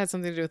it? I thought it had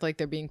something to do with, like,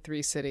 there being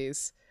 3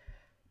 cities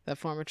that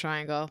form a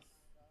triangle.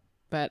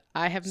 But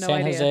I have no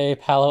San idea. Jose,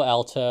 Palo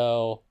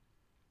Alto.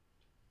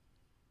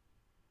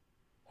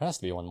 There has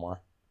to be one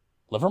more.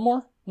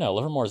 Livermore? No,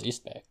 Livermore is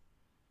East Bay.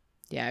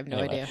 Yeah, I have no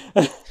Anyway.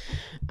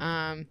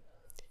 idea.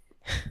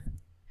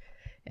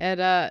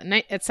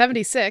 At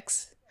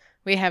 76,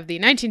 we have the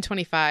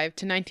 1925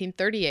 to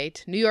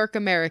 1938 New York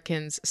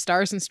Americans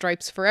Stars and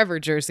Stripes Forever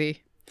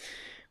jersey,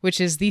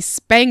 which is the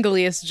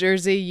spangliest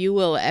jersey you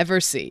will ever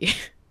see.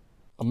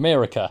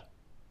 America.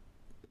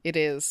 It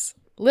is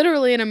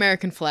literally an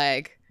American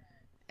flag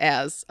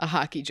as a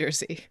hockey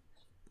jersey.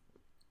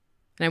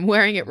 And I'm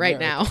wearing it right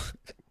now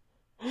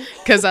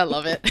because I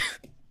love it.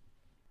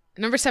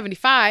 Number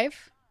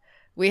 75,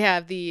 We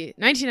have the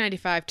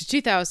 1995 to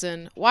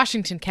 2000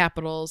 Washington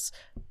Capitals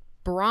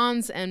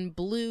bronze and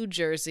blue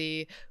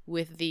jersey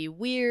with the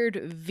weird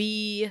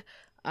V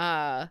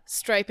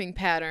striping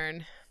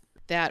pattern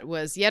that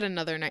was yet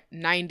another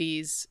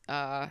 90s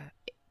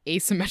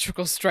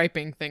asymmetrical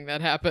striping thing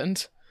that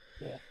happened.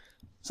 Yeah.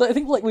 So I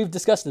think like we've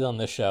discussed it on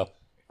this show,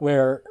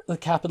 where the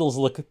Capitals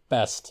look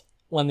best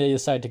when they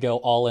decide to go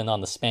all in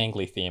on the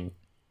Spangly theme.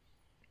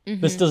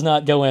 Mm-hmm. This does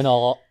not go in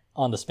all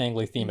on the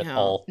Spangly theme at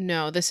all.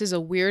 No, this is a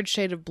weird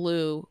shade of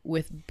blue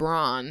with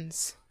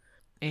bronze,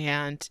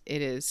 and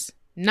it is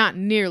not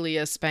nearly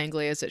as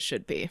spangly as it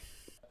should be.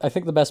 I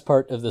think the best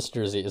part of this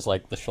jersey is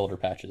like the shoulder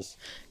patches.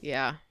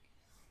 Yeah.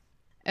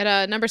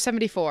 At number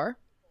 74,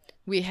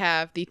 we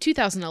have the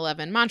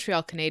 2011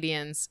 Montreal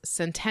Canadiens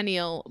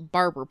Centennial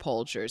Barber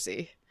Pole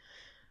jersey,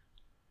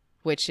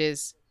 which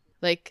is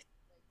like,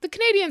 the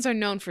Canadiens are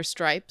known for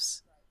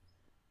stripes,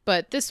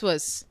 but this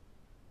was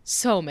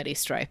so many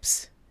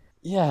stripes.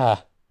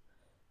 Yeah.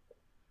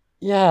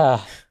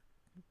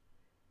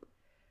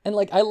 And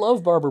like, I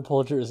love barber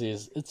pole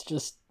jerseys. It's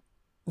just,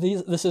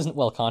 this isn't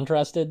well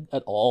contrasted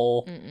at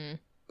all. Mm-mm.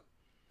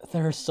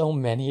 There are so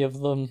many of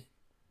them.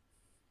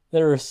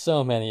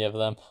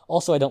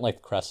 Also, I don't like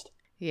the crest.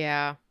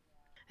 Yeah.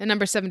 And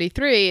number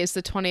 73 is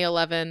the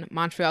 2011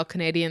 Montreal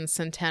Canadiens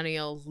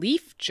Centennial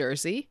Leaf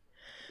jersey,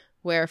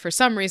 where for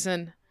some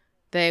reason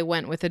they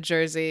went with a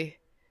jersey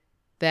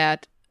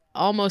that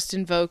almost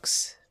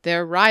invokes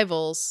their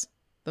rivals,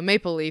 the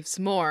Maple Leafs,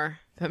 more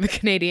than the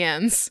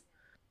Canadiens.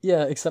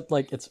 Yeah, except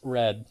like it's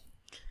red.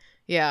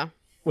 Yeah.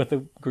 With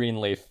a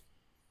green leaf.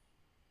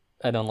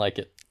 I don't like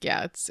it.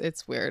 Yeah,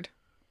 it's weird.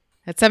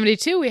 At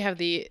 72, we have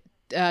the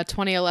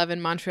 2011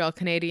 Montreal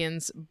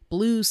Canadiens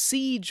Blue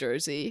Sea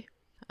jersey,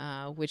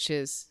 which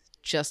is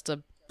just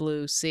a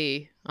blue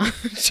sea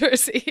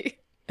jersey.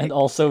 And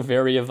also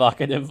very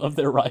evocative of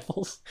their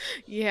rivals.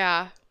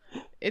 Yeah.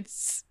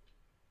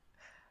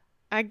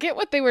 I get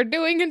what they were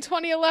doing in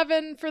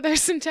 2011 for their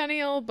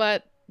centennial,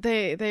 but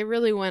they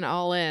really went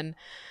all in.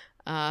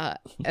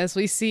 As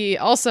we see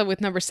also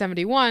with number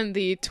 71,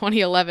 the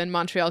 2011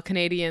 Montreal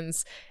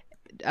Canadiens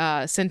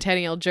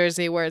centennial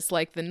jersey, where it's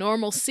like the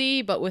normal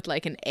C, but with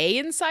like an A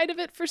inside of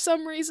it for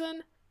some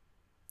reason.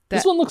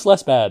 This one looks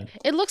less bad.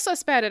 It looks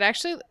less bad. It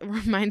actually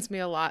reminds me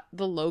a lot.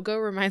 The logo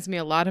reminds me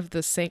a lot of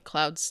the St.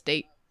 Cloud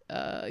State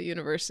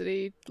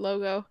University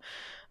logo.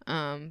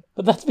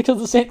 But that's because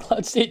the St.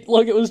 Cloud State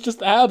logo was just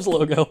the Habs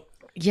logo.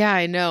 Yeah,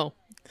 I know.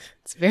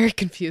 It's very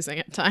confusing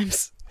at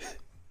times.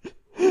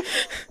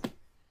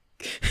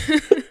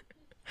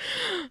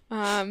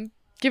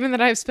 Given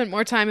that I've spent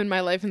more time in my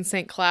life in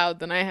St. Cloud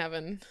than I have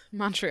in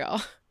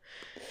Montreal.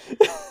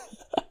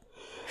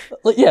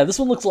 Yeah, this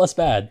one looks less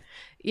bad.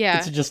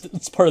 Yeah.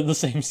 It's part of the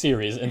same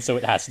series, and so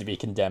it has to be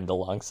condemned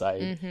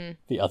alongside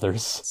the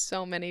others.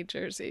 So many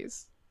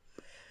jerseys.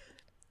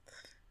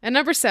 At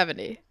number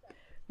 70,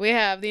 we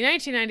have the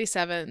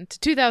 1997 to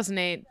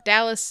 2008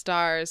 Dallas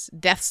Stars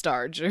Death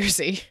Star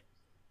jersey.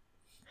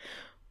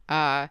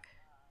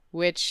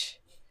 Which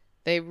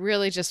they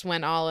really just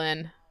went all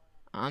in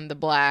on the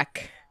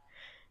black.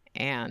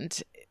 And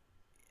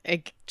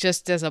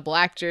just as a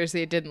black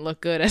jersey, it didn't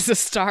look good. As a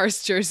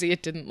Stars jersey,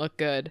 it didn't look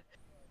good.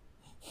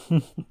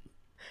 At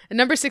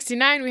number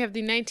 69, we have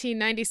the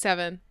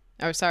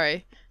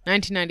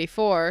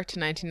 1994 to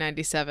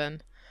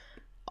 1997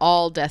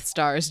 all Death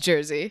Stars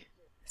jersey.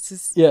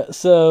 Yeah,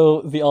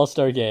 so the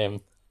All-Star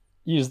game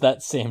used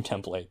that same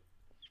template,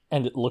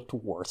 and it looked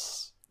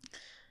worse.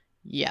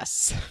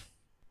 Yes.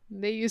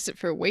 They used it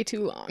for way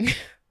too long.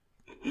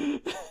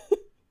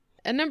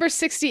 At number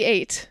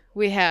 68,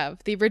 we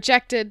have the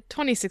rejected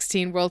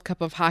 2016 World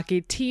Cup of Hockey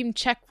Team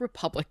Czech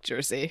Republic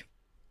jersey.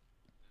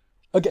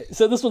 Okay,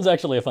 so this one's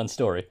actually a fun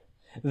story.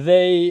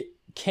 They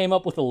came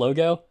up with a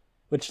logo,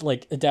 which,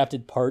 like,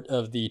 adapted part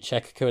of the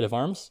Czech coat of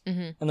arms.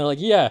 Mm-hmm. And they're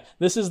like, yeah,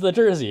 this is the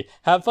jersey.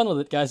 Have fun with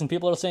it, guys. And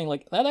people are saying,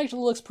 like, that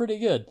actually looks pretty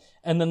good.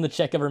 And then the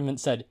Czech government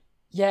said,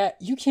 yeah,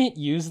 you can't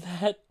use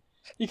that.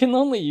 You can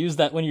only use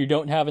that when you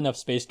don't have enough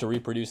space to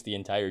reproduce the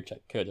entire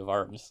Czech coat of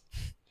arms.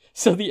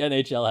 So the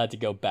NHL had to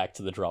go back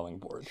to the drawing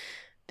board.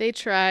 They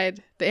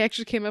tried. They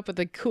actually came up with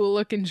a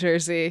cool-looking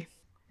jersey,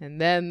 and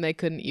then they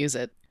couldn't use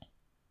it.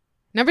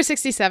 Number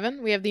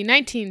 67, we have the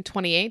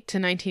 1928 to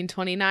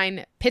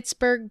 1929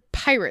 Pittsburgh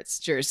Pirates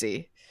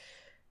jersey,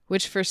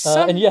 which for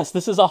some... and yes,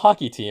 this is a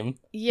hockey team,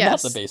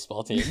 yes, not the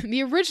baseball team.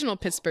 The original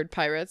Pittsburgh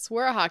Pirates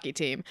were a hockey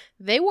team.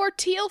 They wore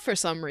teal for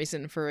some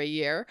reason for a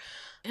year,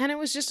 and it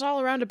was just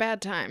all around a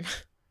bad time.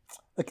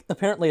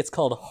 Apparently it's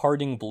called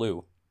Harding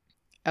Blue.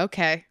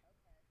 Okay.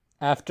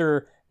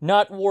 After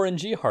not Warren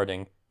G.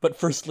 Harding, but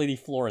First Lady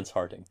Florence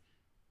Harding.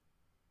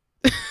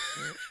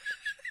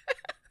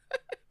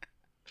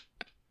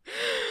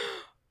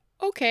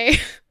 Okay. I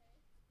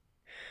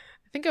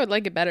think I would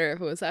like it better if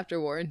it was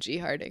after Warren G.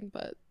 Harding,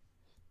 but,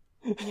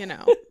 you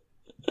know.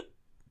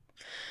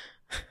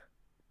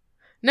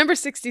 Number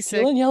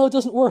 66. Teal and yellow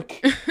doesn't work.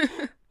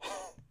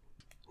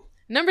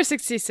 Number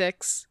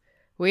 66,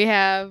 we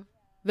have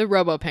the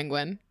Robo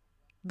Penguin,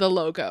 the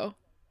logo.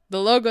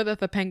 The logo that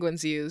the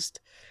Penguins used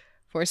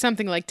for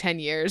something like 10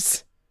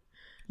 years.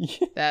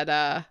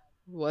 That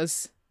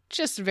was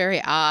just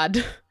very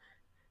odd.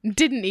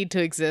 Didn't need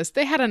to exist.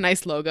 They had a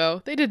nice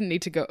logo. They didn't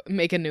need to go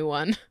make a new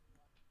one.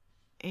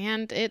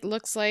 And it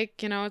looks like,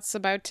 it's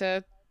about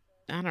to,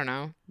 I don't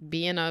know,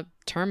 be in a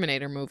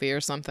Terminator movie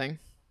or something.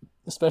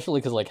 Especially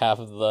because, like, half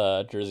of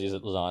the jerseys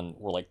it was on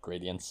were, like,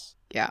 gradients.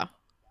 Yeah.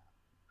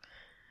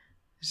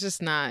 It's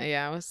just not,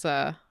 it was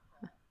a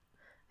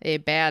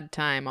bad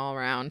time all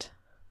around.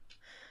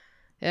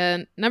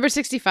 And number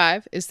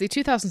 65 is the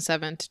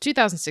 2007 to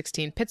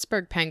 2016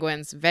 Pittsburgh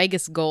Penguins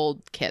Vegas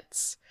Gold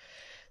kits.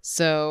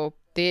 So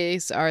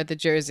these are the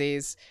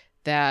jerseys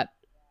that,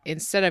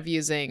 instead of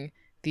using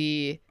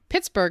the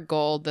Pittsburgh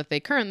Gold that they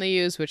currently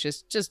use, which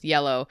is just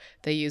yellow,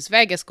 they use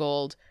Vegas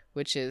Gold,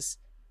 which is,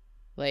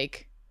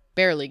 like,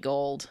 barely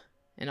gold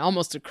and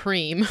almost a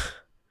cream.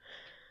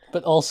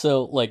 But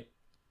also, like,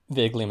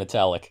 vaguely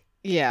metallic.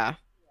 Yeah.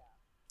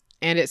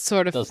 And it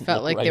sort of Doesn't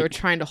felt look like they were right.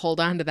 trying to hold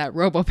on to that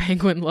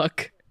Robo-Penguin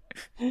look.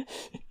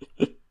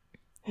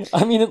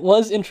 I mean, it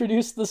was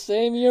introduced the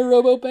same year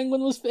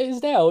Robo-Penguin was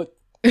phased out.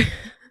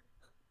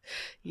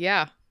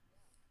 Yeah.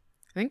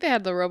 I think they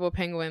had the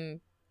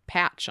Robo-Penguin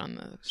patch on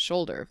the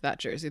shoulder of that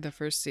jersey the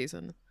first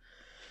season.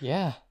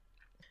 Yeah.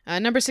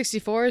 Number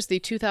 64 is the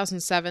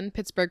 2007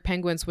 Pittsburgh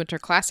Penguins Winter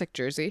Classic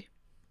jersey.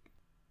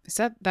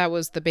 That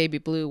was the baby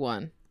blue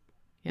one?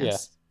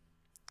 Yes.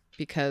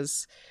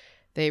 Because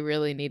they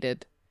really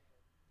needed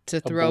to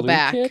throw blue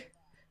back kit?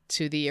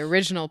 to the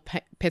original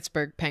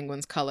Pittsburgh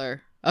Penguins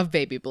color of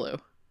baby blue.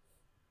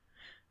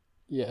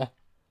 Yeah.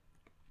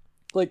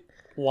 Like,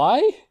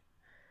 why?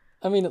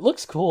 I mean, it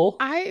looks cool.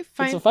 It's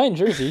a fine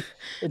jersey.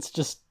 It's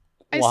just,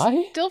 why?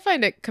 I still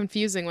find it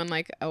confusing when,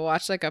 like, I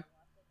watch, like, a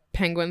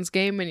Penguins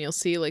game and you'll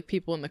see, like,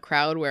 people in the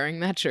crowd wearing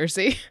that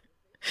jersey.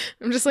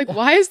 I'm just like,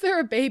 why is there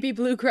a baby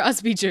blue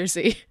Crosby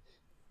jersey?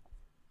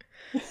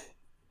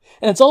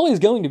 And it's always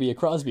going to be a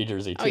Crosby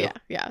jersey, too. Oh,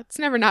 yeah. It's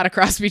never not a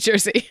Crosby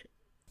jersey.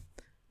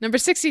 Number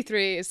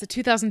 63 is the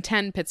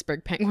 2010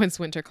 Pittsburgh Penguins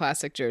Winter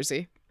Classic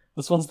jersey.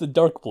 This one's the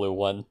dark blue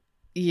one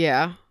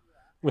Yeah,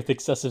 with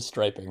excessive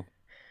striping.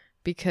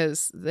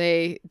 because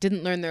they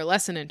didn't learn their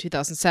lesson in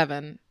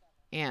 2007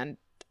 and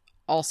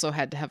also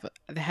had to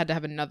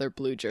have another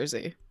blue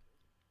jersey.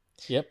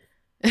 Yep.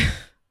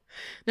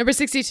 Number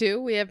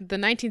 62, we have the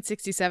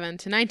 1967 to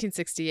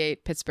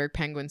 1968 Pittsburgh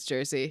Penguins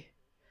jersey,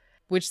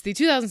 which the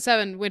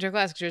 2007 Winter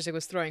Classic jersey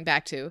was throwing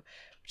back to,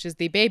 which is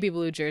the baby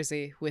blue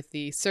jersey with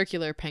the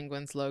circular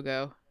Penguins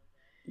logo.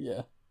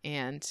 Yeah.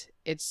 And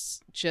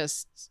it's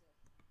just,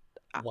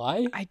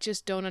 Why? I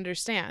just don't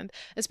understand,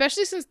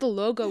 especially since the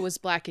logo was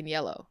black and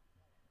yellow.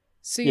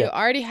 So you Yeah.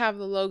 already have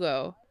the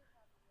logo,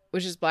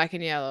 which is black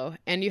and yellow,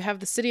 and you have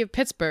the city of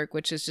Pittsburgh,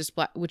 which is just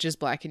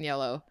black and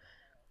yellow.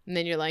 And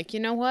then you're like, you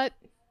know what?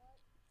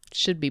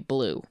 Should be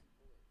blue.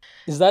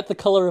 Is that the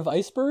color of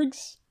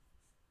icebergs?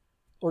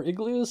 Or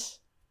igloos?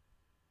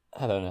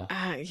 I don't know.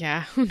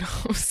 Yeah, who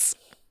knows?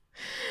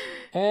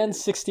 And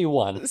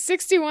 61.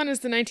 61 is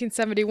the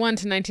 1971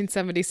 to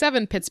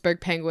 1977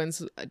 Pittsburgh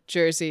Penguins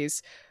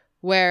jerseys,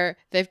 where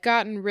they've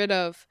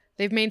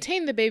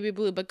maintained the baby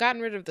blue, but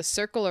gotten rid of the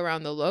circle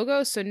around the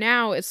logo. So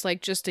now it's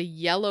like just a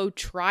yellow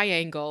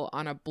triangle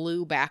on a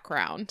blue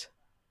background.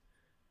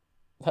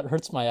 That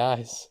hurts my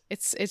eyes.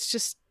 It's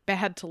just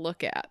bad to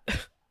look at.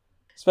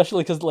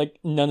 Especially because, like,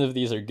 none of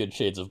these are good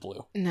shades of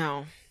blue.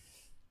 No.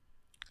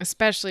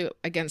 Especially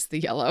against the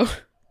yellow.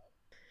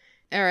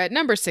 All right,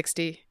 number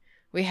 60.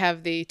 We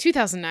have the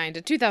 2009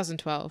 to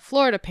 2012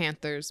 Florida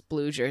Panthers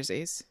blue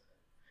jerseys.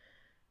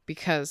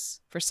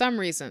 Because, for some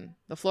reason,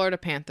 the Florida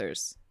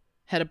Panthers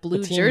had a blue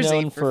The team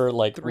jersey known for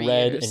like 3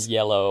 red years. and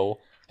yellow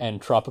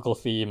and tropical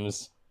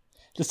themes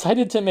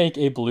decided to make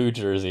a blue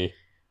jersey.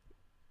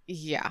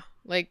 Yeah.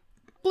 Like,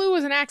 blue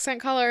was an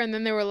accent color, and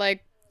then they were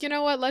like, you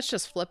know what, let's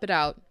just flip it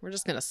out. We're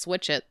just going to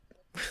switch it.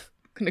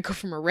 Going to go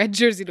from a red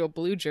jersey to a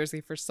blue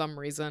jersey for some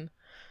reason.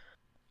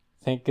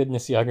 Thank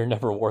goodness Yager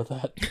never wore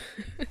that.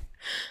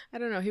 I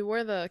don't know. He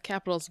wore the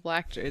Capitals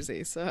black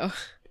jersey, so.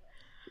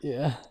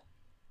 Yeah.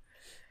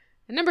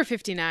 At number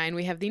 59,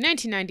 we have the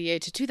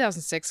 1998 to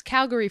 2006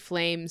 Calgary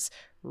Flames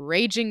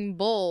Raging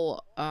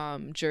Bull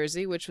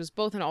jersey, which was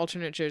both an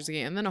alternate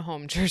jersey and then a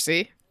home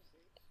jersey.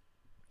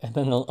 And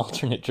then an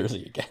alternate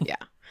jersey again.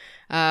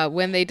 Yeah.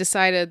 When they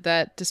decided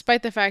that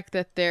despite the fact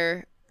that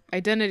their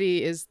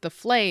identity is the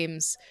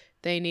Flames,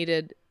 they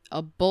needed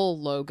a bull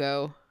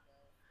logo.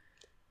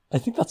 I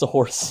think that's a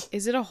horse.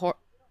 Is it a horse?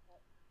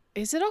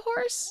 Is it a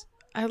horse?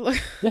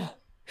 Yeah.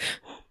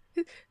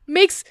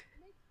 Makes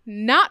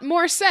not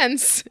more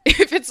sense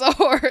if it's a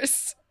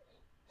horse.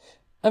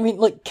 I mean,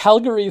 like,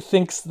 Calgary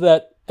thinks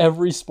that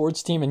every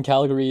sports team in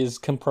Calgary is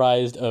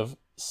comprised of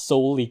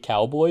solely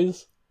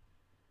cowboys.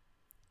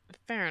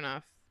 Fair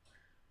enough.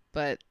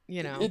 But,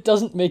 you know. It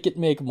doesn't make it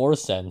make more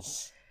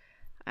sense.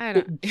 I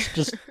don't. It's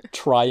just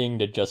trying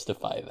to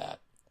justify that.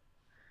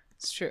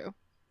 It's true.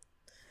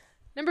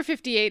 Number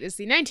 58 is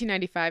the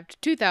 1995 to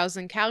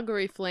 2000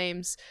 Calgary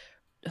Flames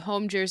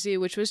home jersey,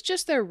 which was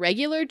just their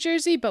regular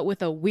jersey, but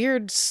with a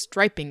weird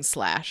striping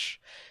slash.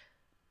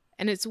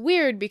 And it's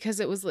weird because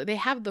they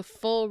have the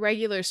full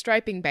regular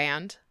striping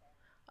band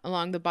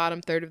along the bottom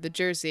third of the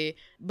jersey,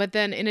 but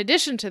then in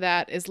addition to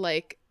that is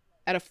like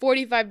at a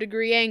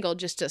 45-degree angle,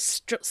 just a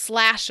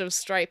slash of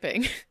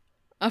striping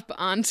up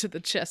onto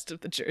the chest of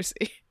the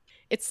jersey.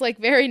 It's like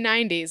very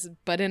 90s,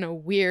 but in a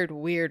weird,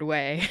 weird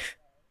way.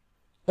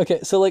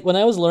 Okay, so like when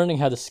I was learning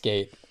how to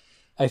skate,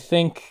 I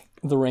think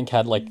the rink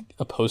had like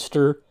a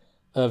poster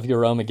of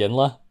Jarome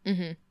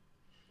Iginla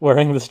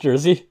wearing this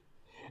jersey.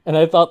 And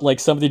I thought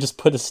like somebody just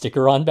put a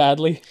sticker on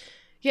badly.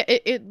 Yeah,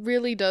 it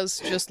really does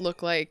just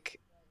look like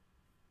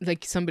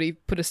somebody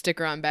put a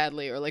sticker on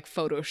badly or like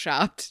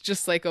photoshopped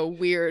just like a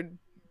weird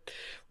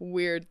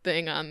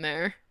thing on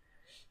there.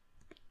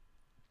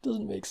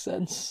 Doesn't make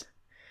sense.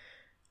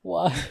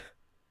 Why?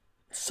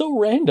 It's so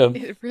random.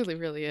 It really,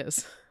 really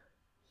is.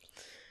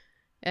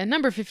 And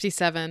number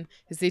 57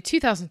 is the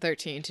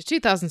 2013 to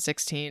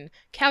 2016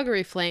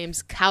 Calgary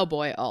Flames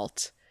Cowboy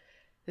Alt.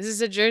 This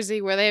is a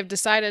jersey where they have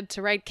decided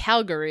to write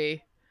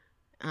Calgary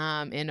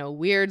in a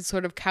weird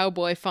sort of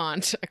cowboy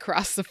font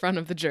across the front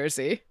of the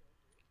jersey.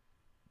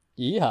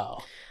 Yeah.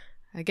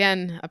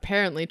 Again,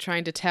 apparently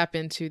trying to tap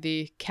into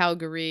the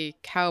Calgary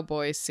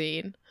cowboy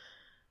scene.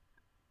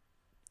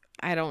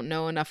 I don't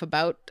know enough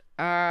about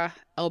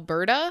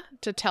Alberta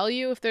to tell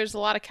you if there's a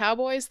lot of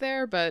cowboys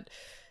there, but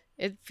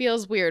it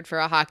feels weird for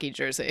a hockey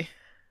jersey.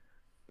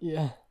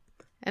 Yeah.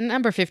 And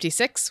number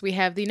 56, we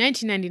have the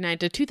 1999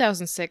 to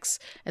 2006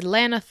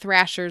 Atlanta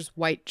Thrashers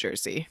white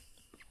jersey.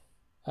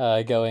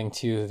 Going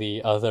to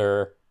the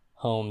other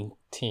home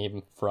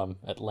team from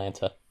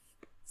Atlanta.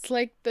 It's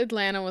like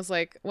Atlanta was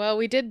like, well,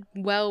 we did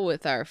well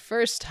with our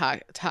first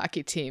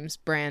hockey team's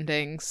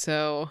branding,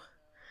 so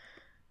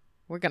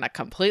we're going to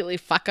completely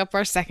fuck up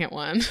our second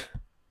one.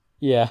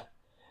 Yeah.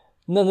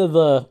 None of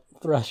the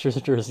Thrashers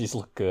jerseys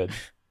look good.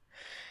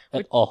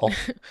 At all.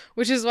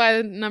 Which is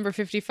why number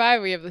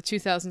 55, we have the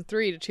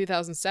 2003 to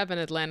 2007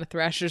 Atlanta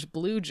Thrashers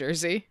blue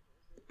jersey.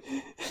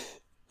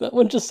 That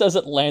one just says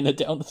Atlanta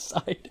down the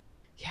side.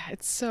 Yeah,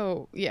 it's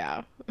so,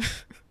 yeah.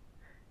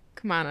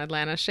 Come on,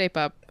 Atlanta, shape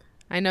up.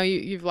 I know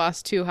you've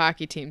lost 2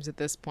 hockey teams at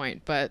this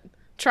point, but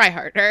try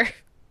harder.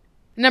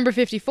 Number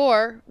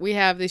 54, we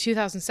have the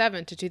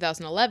 2007 to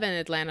 2011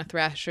 Atlanta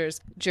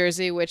Thrashers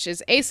jersey, which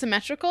is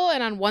asymmetrical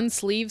and on one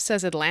sleeve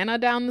says Atlanta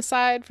down the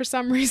side for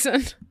some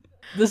reason.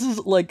 This is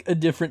like a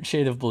different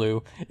shade of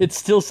blue. It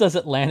still says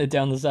Atlanta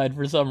down the side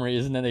for some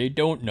reason, and I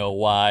don't know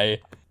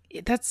why.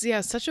 That's, yeah,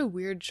 such a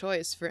weird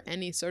choice for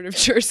any sort of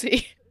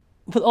jersey.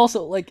 But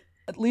also, like,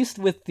 at least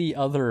with the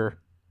other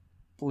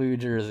blue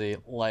jersey,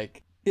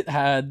 like, it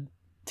had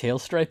tail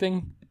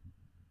striping.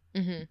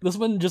 Mm-hmm. This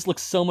one just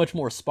looks so much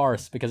more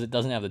sparse because it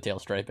doesn't have the tail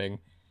striping.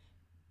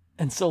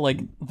 And so, like,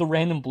 the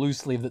random blue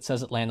sleeve that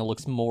says Atlanta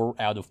looks more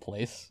out of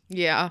place.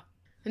 Yeah.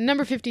 And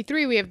number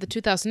 53, we have the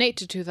 2008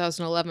 to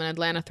 2011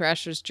 Atlanta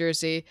Thrashers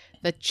jersey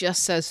that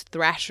just says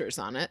Thrashers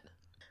on it,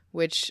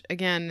 which,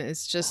 again,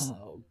 is just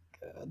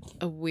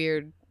a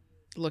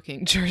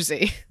weird-looking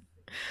jersey.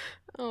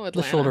 Oh,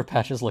 Atlanta. The shoulder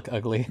patches look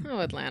ugly. Oh,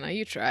 Atlanta,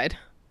 you tried.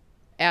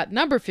 At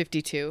number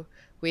 52,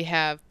 we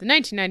have the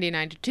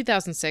 1999 to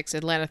 2006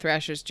 Atlanta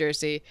Thrashers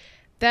jersey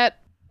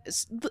that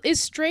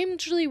is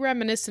strangely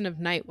reminiscent of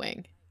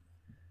Nightwing.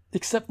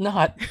 Except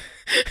not.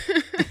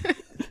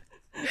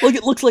 Like,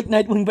 it looks like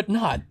Nightwing, but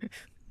not.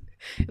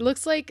 It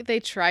looks like they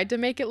tried to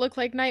make it look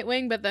like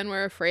Nightwing, but then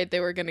were afraid they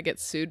were going to get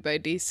sued by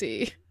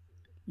DC.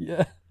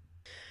 Yeah.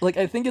 Like,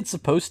 I think it's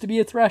supposed to be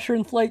a Thrasher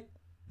in flight.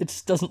 It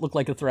just doesn't look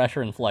like a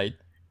Thrasher in flight.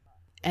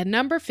 At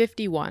number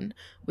 51,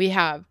 we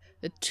have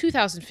the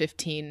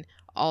 2015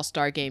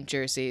 All-Star Game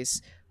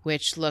jerseys,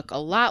 which look a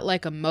lot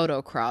like a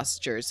motocross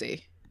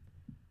jersey.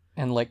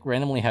 And, like,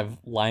 randomly have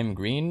lime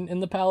green in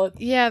the palette.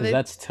 Yeah,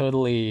 that's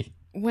totally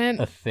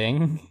a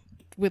thing.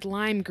 With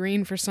lime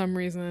green for some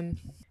reason.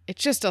 It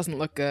just doesn't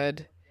look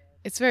good.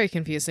 It's very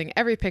confusing.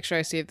 Every picture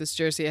I see of this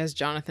jersey has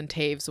Jonathan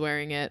Toews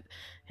wearing it,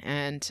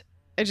 and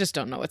I just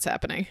don't know what's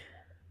happening.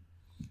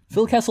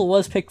 Phil Kessel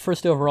was picked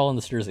first overall in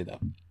this jersey, though.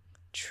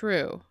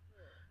 True.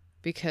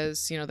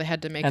 Because, they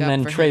had to make up for him.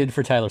 And then traded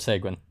for Tyler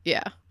Seguin.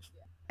 Yeah.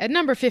 At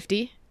number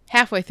 50,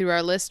 halfway through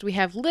our list, we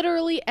have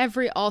literally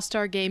every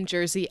All-Star Game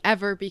jersey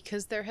ever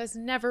because there has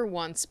never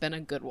once been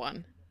a good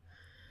one.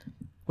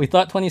 We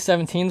thought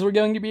 2017s were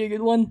going to be a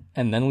good one,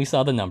 and then we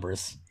saw the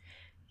numbers.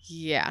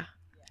 Yeah.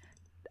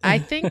 I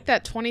think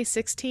that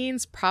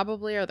 2016s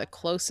probably are the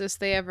closest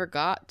they ever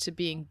got to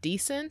being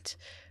decent,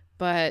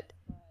 but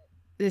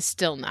it's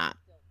still not.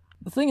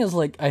 The thing is,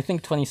 like, I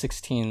think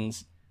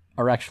 2016s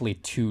are actually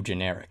too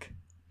generic.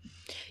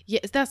 Yeah,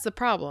 that's the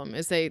problem,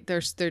 is they're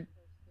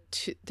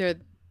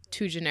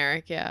too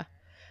generic, yeah.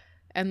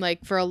 And,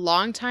 like, for a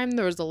long time,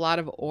 there was a lot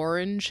of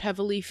orange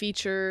heavily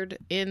featured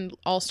in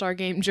All-Star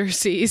Game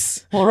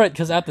jerseys. Well, right,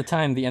 because at the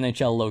time, the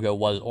NHL logo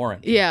was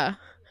orange. Yeah.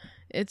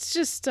 It's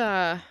just,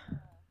 there's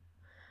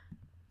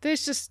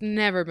just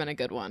never been a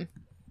good one.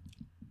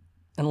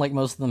 And, like,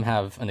 most of them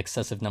have an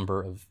excessive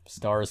number of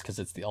stars because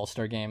it's the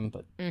All-Star Game,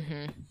 but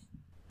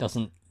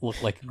doesn't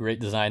look like a great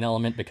design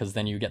element because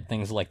then you get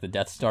things like the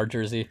Death Star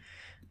jersey.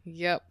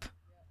 Yep.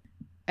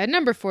 At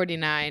number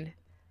 49,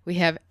 we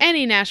have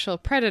any Nashville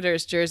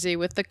Predators jersey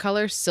with the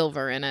color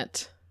silver in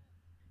it.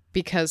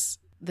 Because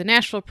the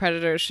Nashville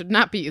Predators should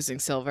not be using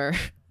silver.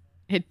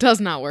 It does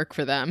not work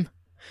for them.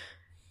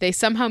 They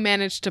somehow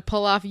managed to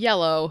pull off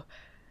yellow,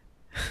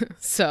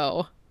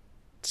 so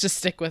just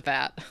stick with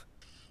that.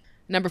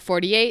 Number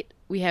 48,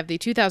 we have the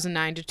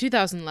 2009 to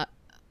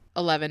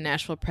 2011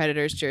 Nashville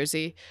Predators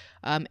jersey,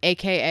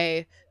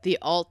 aka the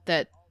alt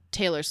that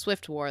Taylor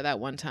Swift wore that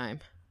one time.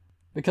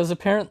 Because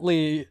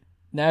apparently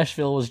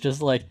Nashville was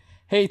just like,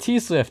 hey,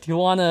 T-Swift, you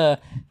want to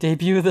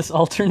debut this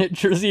alternate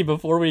jersey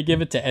before we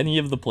give it to any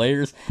of the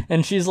players?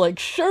 And she's like,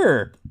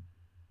 sure.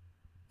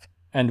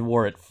 And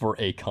wore it for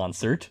a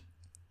concert.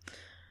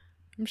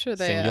 I'm sure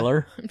they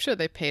Singular. I'm sure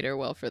they paid her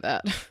well for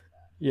that.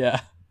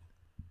 Yeah.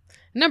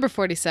 Number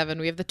 47,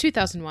 we have the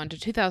 2001 to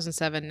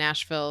 2007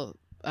 Nashville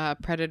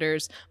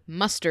Predators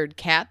Mustard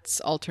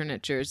Cats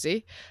alternate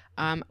jersey.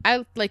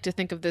 I like to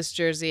think of this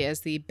jersey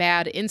as the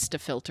bad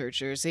Instafilter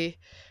jersey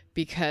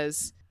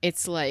because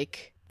it's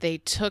like they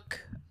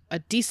took a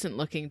decent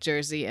looking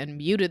jersey and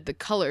muted the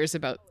colors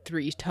about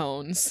 3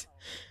 tones.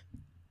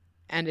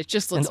 And it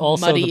just looks and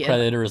also muddy. The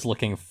Predator is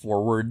looking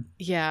forward.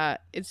 Yeah,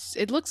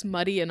 it looks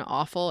muddy and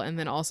awful, and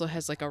then also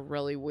has like a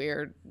really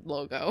weird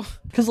logo.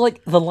 Because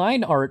like the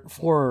line art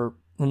for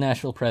the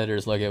Nashville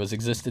Predators logo has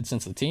existed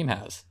since the team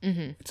has.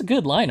 Mm-hmm. It's a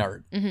good line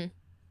art. Mm-hmm.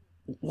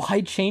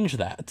 Why change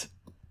that?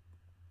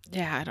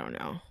 Yeah, I don't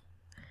know.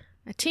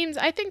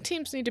 I think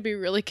teams need to be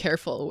really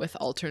careful with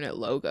alternate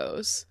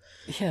logos.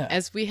 Yeah.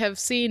 As we have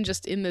seen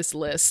just in this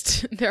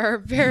list, there are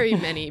very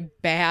many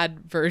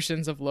bad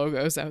versions of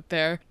logos out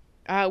there.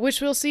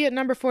 Which we'll see at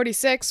number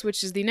 46,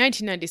 which is the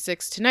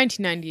 1996 to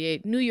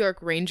 1998 New York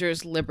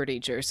Rangers Liberty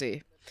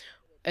jersey.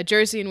 A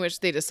jersey in which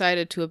they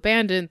decided to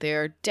abandon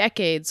their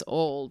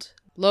decades-old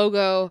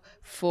logo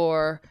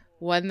for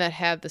one that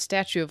had the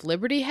Statue of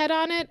Liberty head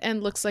on it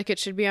and looks like it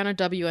should be on a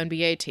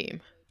WNBA team.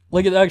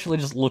 Like it actually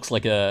just looks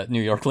like a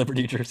New York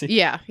Liberty jersey.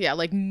 Yeah,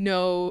 like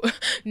no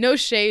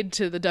shade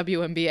to the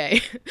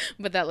WNBA,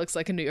 but that looks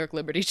like a New York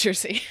Liberty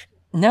jersey.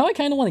 Now I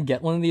kind of want to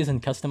get one of these and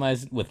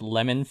customize it with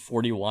Lemon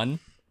 41.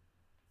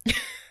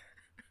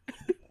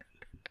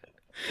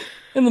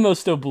 In the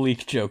most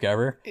oblique joke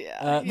ever.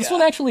 This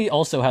one actually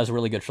also has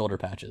really good shoulder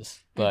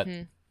patches, but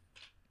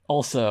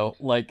also,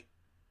 like,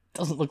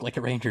 doesn't look like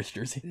a Rangers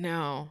jersey.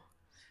 No.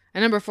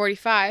 At number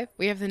 45,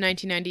 we have the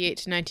 1998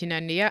 to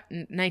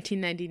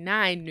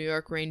 1999 New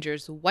York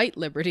Rangers White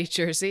Liberty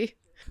jersey,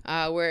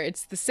 where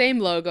it's the same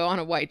logo on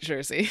a white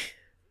jersey.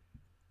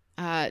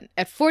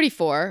 At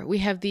 44, we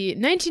have the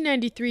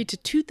 1993 to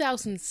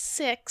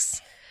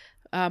 2006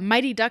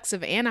 Mighty Ducks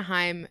of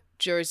Anaheim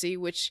jersey,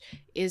 which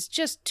is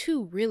just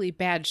 2 really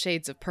bad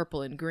shades of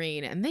purple and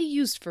green, and they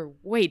used for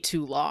way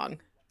too long.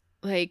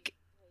 Like,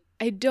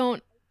 I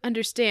don't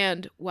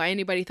understand why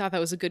anybody thought that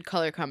was a good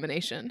color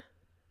combination.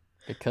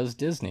 Because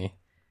Disney.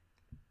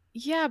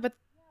 Yeah, but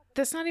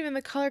that's not even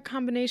the color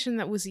combination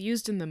that was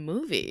used in the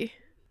movie.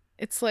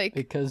 It's like...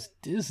 Because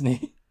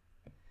Disney.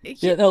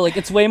 Yeah, no, like,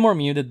 it's way more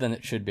muted than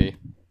it should be.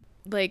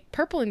 Like,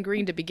 purple and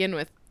green to begin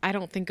with, I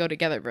don't think go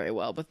together very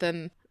well, but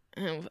then...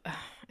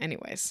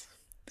 anyways.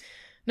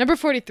 Number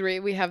 43,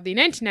 we have the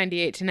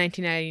 1998 to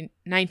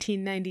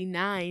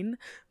 1999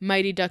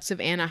 Mighty Ducks of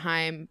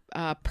Anaheim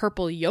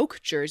purple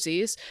yoke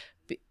jerseys.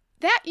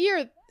 That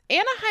year,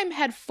 Anaheim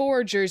had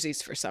 4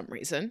 jerseys for some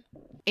reason,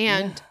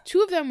 and 2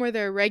 of them were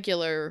their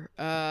regular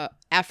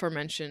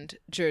aforementioned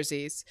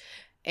jerseys,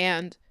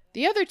 and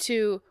the other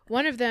 2,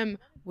 one of them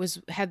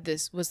was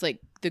like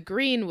the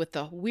green with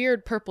the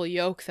weird purple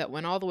yoke that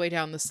went all the way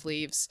down the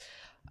sleeves.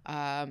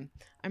 I'm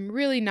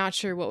really not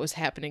sure what was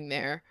happening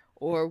there.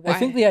 Or why. I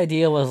think the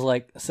idea was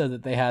like so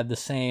that they had the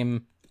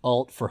same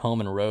alt for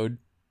home and road,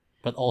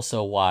 but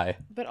also why.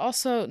 But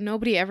also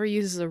nobody ever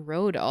uses a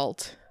road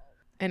alt.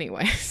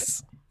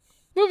 Anyways.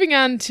 Moving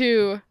on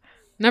to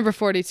number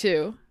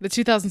 42, the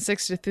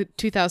 2006 to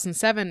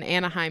 2007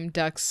 Anaheim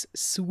Ducks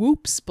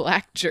Swoops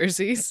black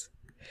jerseys,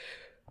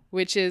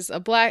 which is a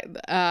black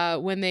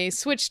when they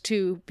switched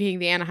to being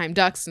the Anaheim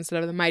Ducks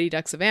instead of the Mighty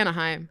Ducks of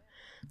Anaheim,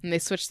 and they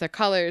switched their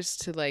colors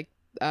to like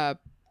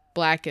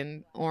black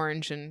and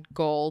orange and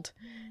gold,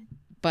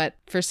 but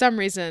for some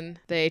reason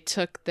they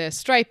took the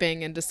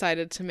striping and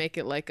decided to make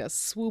it like a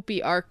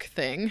swoopy arc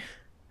thing,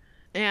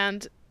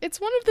 and it's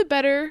one of the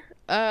better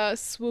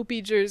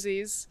swoopy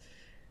jerseys,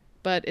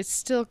 but it's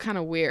still kind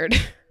of weird.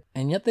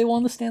 And yet they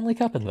won the Stanley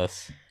Cup in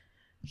this.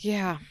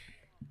 Yeah.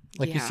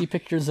 You see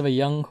pictures of a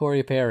young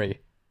Corey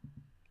Perry.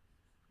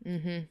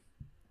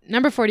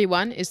 Number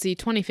 41 is the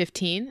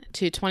 2015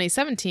 to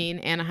 2017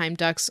 Anaheim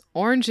Ducks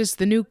Orange is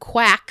the New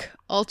Quack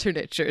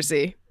alternate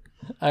jersey.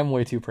 I'm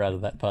way too proud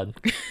of that pun.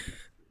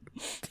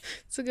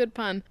 It's a good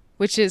pun.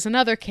 Which is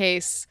another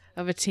case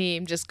of a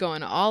team just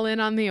going all in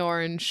on the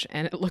orange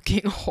and it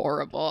looking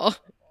horrible.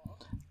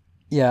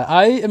 Yeah,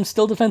 I am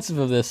still defensive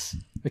of this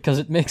because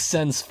it makes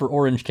sense for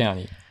Orange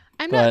County.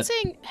 I'm not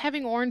saying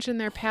having orange in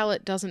their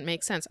palette doesn't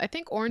make sense. I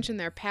think orange in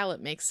their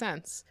palette makes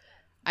sense.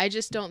 I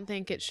just don't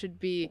think it should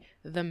be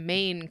the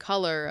main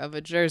color of a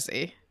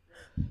jersey.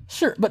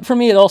 Sure, but for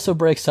me it also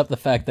breaks up the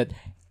fact that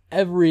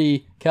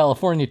every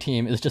California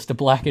team is just a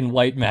black and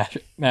white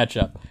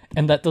matchup,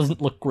 and that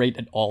doesn't look great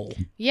at all.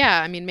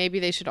 Yeah, I mean, maybe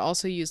they should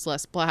also use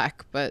less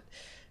black, but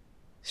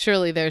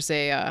surely there's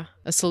a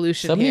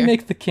solution Somebody here.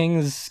 make the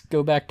Kings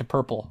go back to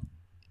purple.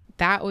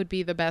 That would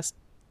be the best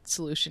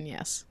solution,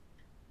 yes.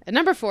 At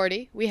number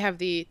 40, we have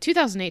the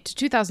 2008 to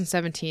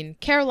 2017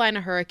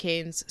 Carolina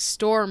Hurricanes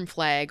Storm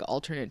Flag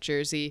alternate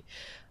jersey,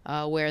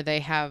 where they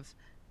have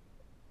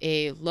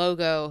a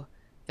logo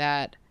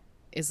that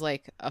is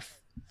like a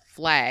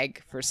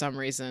flag for some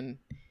reason.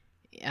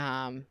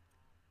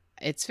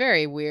 It's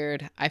very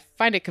weird. I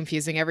find it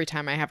confusing every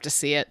time I have to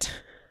see it.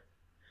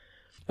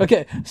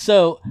 Okay,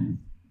 so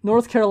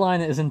North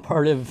Carolina is in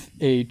part of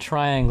a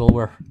triangle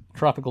where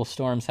tropical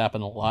storms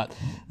happen a lot.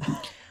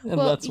 And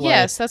Well, that's why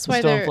yes, that's the why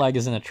storm they're- flag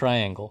is in a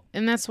triangle.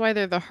 And that's why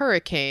they're the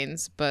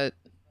Hurricanes, but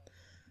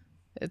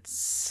it's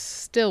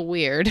still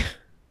weird.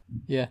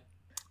 Yeah.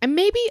 And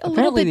maybe a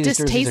Apparently little bit these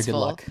jerseys are good distasteful.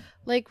 luck.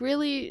 Like,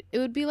 really, it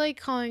would be like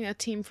calling a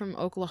team from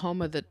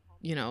Oklahoma the,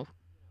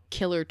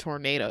 killer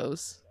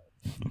tornadoes.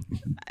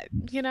 I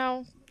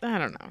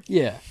don't know.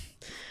 Yeah.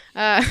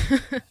 Uh,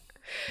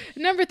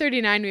 number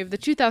 39, we have the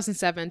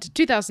 2007 to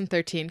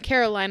 2013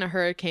 Carolina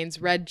Hurricanes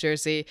red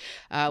jersey,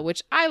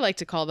 which I like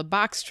to call the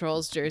Box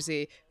Trolls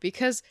jersey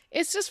because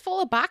it's just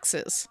full of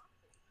boxes.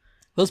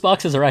 Those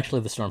boxes are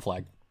actually the storm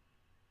flag.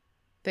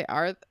 They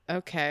are?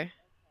 Okay.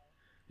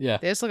 Yeah.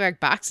 They just look like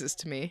boxes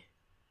to me.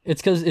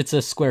 It's because it's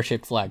a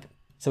square-shaped flag,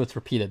 so it's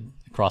repeated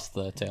across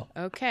the tail.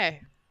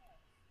 Okay.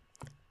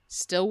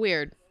 Still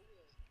weird.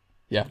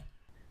 Yeah.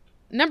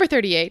 Number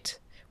 38,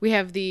 we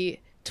have the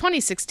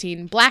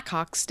 2016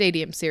 Blackhawks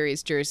Stadium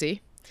Series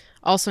jersey,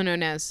 also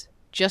known as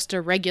just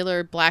a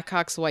regular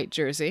Blackhawks white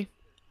jersey.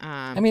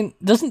 I mean,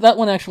 doesn't that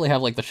one actually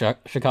have, like, the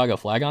Chicago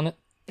flag on it?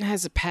 It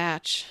has a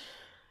patch.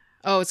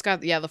 Oh, it's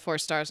got, the 4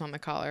 stars on the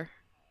collar.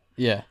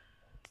 Yeah.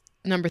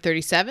 Number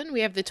 37,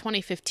 we have the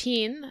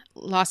 2015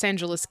 Los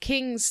Angeles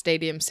Kings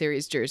Stadium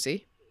Series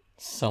jersey.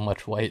 So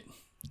much white.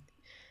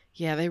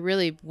 Yeah, they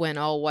really went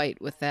all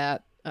white with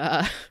that.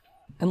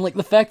 And, like,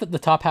 the fact that the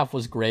top half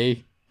was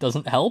gray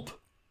doesn't help.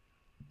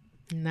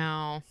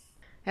 No.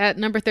 At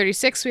number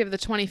 36, we have the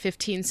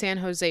 2015 San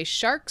Jose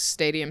Sharks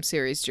Stadium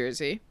Series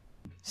jersey.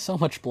 So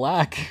much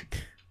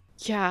black.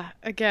 Yeah,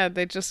 again,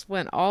 they just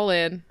went all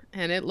in,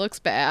 and it looks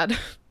bad.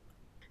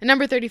 At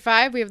number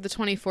 35, we have the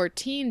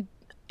 2014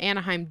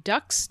 Anaheim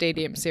Ducks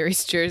Stadium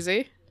Series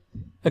jersey.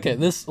 Okay,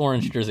 this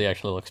orange jersey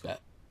actually looks bad.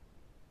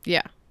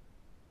 Yeah.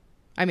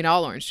 I mean,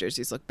 all orange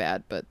jerseys look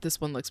bad, but this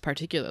one looks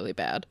particularly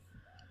bad.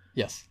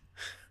 Yes.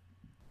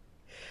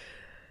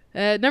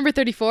 Number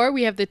 34,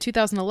 we have the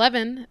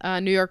 2011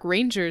 New York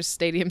Rangers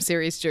Stadium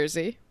Series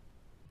jersey.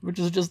 Which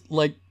is just,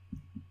 like,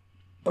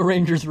 a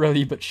Rangers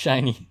roadie, but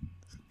shiny.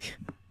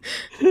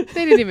 They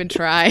didn't even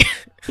try.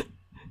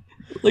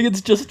 Like,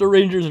 it's just a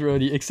Rangers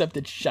roadie, except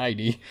it's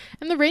shiny.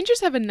 And the Rangers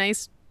have a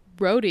nice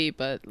roadie,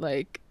 but,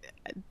 like,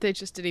 they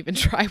just didn't even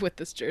try with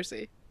this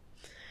jersey.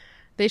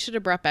 They should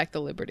have brought back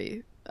the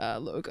Liberty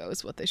logo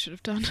is what they should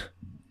have done.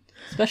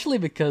 Especially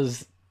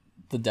because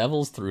the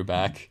Devils threw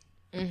back.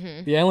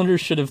 The Islanders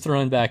should have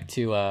thrown back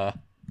to a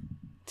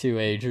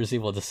jersey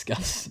we'll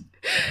discuss.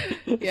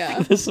 Yeah.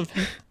 This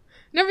event.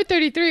 Number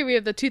 33, we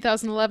have the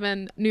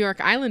 2011 New York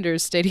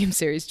Islanders Stadium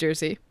Series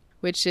jersey,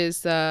 which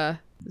is that's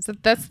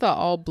the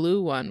all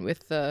blue one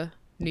with the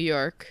New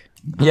York.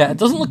 Yeah, it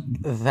doesn't look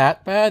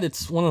that bad.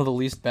 It's one of the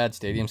least bad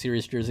Stadium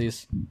Series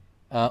jerseys.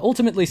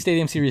 Ultimately,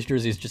 Stadium Series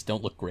jerseys just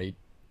don't look great.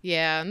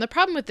 Yeah, and the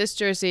problem with this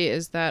jersey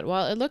is that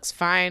while it looks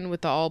fine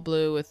with the all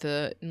blue with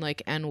the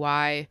like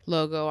NY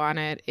logo on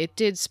it, it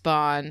did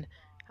spawn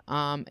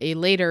a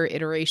later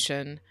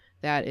iteration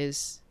that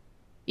is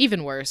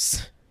even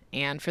worse,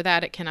 and for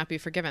that it cannot be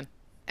forgiven.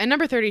 And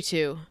number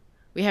 32,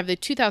 we have the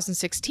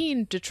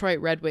 2016 Detroit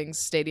Red Wings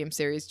Stadium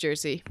Series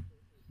jersey.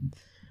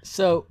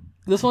 So,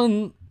 this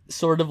one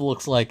sort of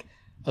looks like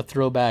a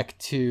throwback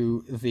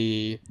to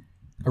the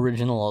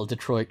original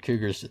Detroit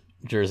Cougars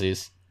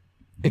jerseys.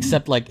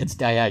 Except, like, it's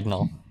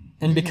diagonal.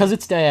 And because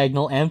it's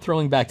diagonal and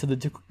throwing back to the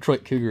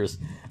Detroit Cougars,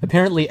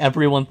 apparently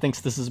everyone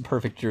thinks this is a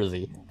perfect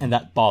jersey, and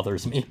that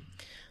bothers me.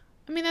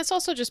 I mean, that's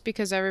also just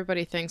because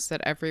everybody thinks that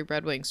every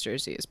Red Wings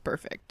jersey is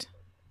perfect.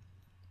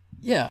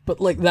 Yeah, but,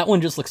 like, that one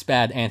just looks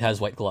bad and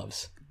has white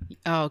gloves.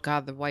 Oh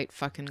god, the white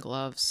fucking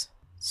gloves.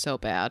 So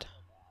bad.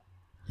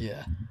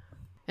 Yeah.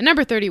 At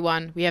number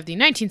 31, we have the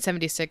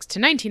 1976 to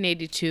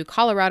 1982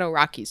 Colorado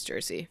Rockies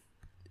jersey,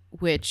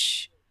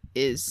 which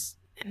is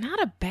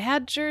not a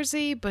bad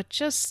jersey, but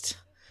just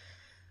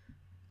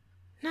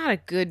not a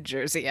good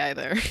jersey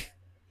either.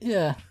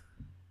 Yeah.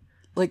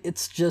 Like,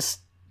 it's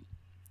just...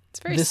 It's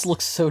very This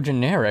looks so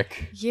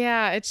generic.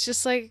 Yeah, it's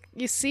just like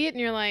you see it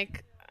and you're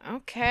like,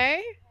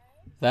 okay,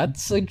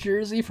 That's a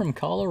jersey from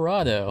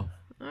Colorado.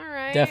 all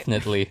right,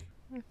 Definitely.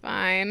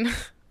 fine.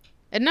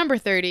 At number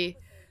 30,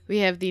 we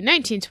have the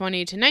 1920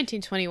 to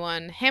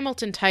 1921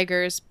 Hamilton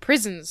Tigers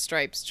Prison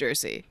Stripes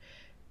jersey.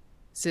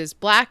 This is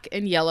black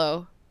and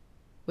yellow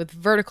with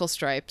vertical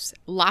stripes,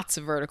 lots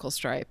of vertical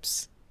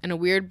stripes, and a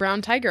weird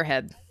brown tiger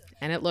head.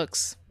 and it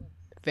looks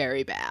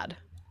very bad.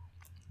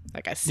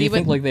 Like, I Do see you what...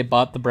 think like they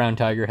bought the brown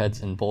tiger heads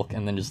in bulk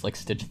and then just like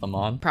stitched them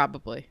on?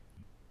 Probably.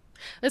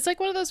 It's like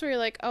one of those where you're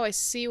like, oh, I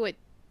see what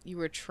you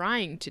were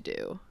trying to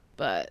do,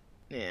 but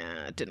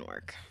yeah, it didn't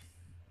work.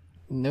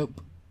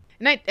 Nope.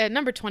 At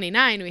number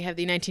 29, we have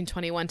the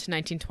 1921 to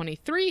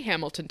 1923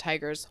 Hamilton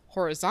Tigers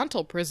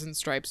horizontal prison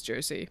stripes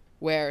jersey,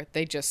 where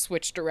they just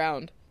switched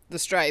around the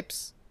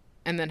stripes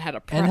and then had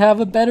And have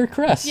a better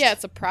crest. Yeah,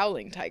 it's a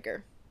prowling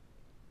tiger.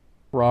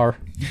 Rawr.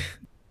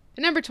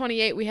 At number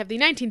 28, we have the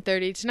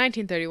 1930 to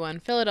 1931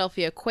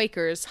 Philadelphia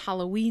Quakers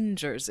Halloween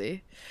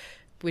jersey,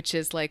 which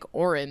is like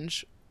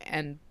orange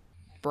and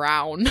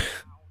brown.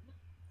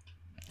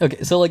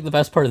 Okay, so like the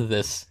best part of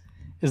this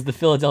is the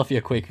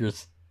Philadelphia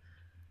Quakers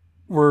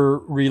were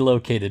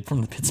relocated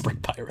from the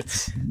Pittsburgh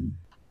Pirates.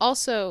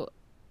 Also,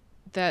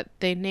 that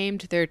they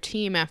named their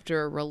team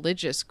after a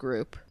religious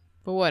group,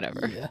 but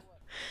whatever. Yeah.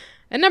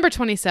 At number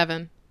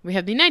 27, we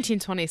have the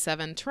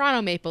 1927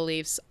 Toronto Maple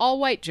Leafs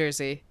all-white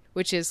jersey,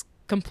 which is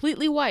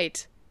completely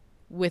white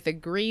with a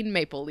green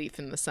maple leaf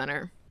in the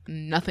center.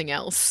 Nothing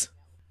else.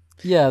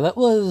 Yeah, that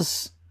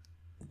was...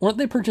 Weren't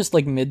they purchased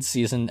like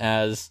mid-season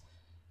as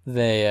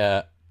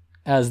the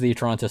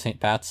Toronto St.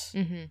 Pats?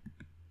 Mm-hmm.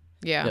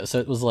 Yeah. So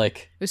it was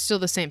like... It was still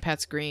the St.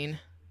 Pat's green.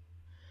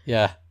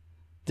 Yeah.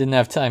 Didn't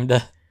have time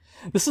to...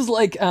 This is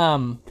like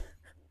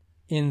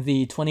in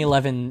the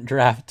 2011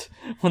 draft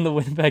when the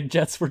Winnipeg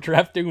Jets were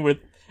drafting with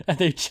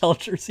NHL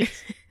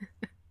jerseys.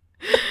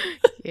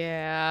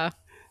 Yeah.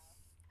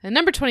 At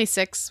number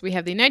 26, we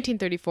have the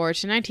 1934 to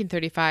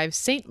 1935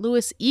 St.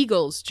 Louis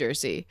Eagles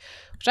jersey,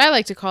 which I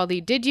like to call the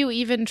Did You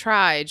Even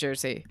Try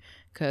jersey,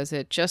 because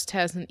it just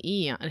has an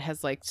E on it. It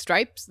has like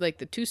stripes, like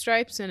the two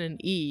stripes and an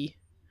E.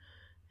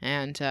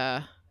 And,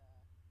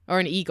 or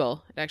an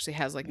eagle. It actually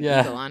has like an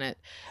eagle on it.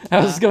 I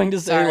was going to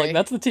say, sorry. like,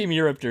 that's the Team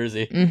Europe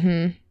jersey.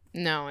 Mm-hmm.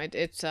 No,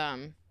 it's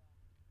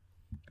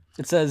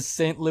It says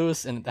St.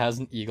 Louis and it has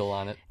an eagle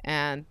on it.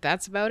 And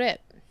that's about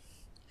it.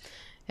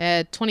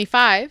 At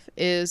 25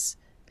 is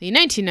the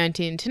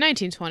 1919 to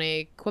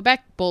 1920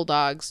 Quebec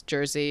Bulldogs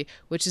jersey,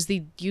 which is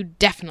the you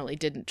definitely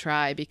didn't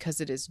try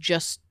because it is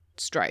just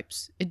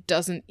stripes. It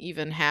doesn't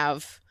even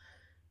have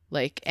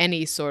like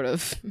any sort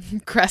of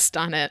crest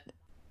on it.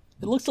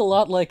 It looks a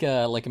lot like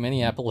a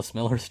Minneapolis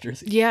Millers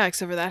jersey. Yeah,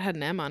 except for that had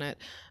an M on it.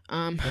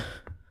 And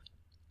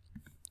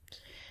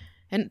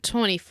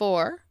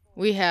 24,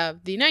 we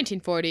have the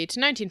 1940 to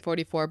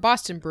 1944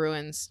 Boston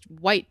Bruins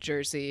white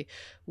jersey,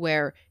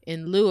 where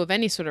in lieu of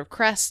any sort of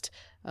crest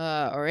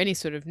or any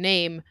sort of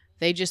name,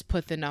 they just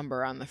put the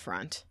number on the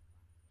front.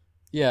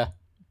 Yeah.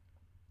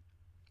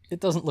 It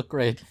doesn't look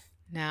great.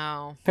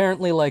 No.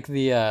 Apparently, like,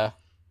 the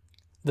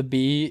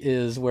B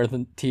is where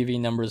the TV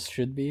numbers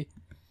should be.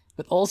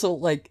 But also,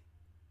 like,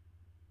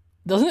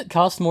 doesn't it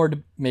cost more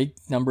to make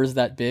numbers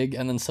that big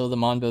and then sew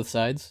them on both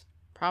sides?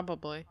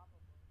 Probably.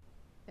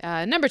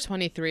 Number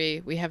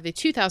 23, we have the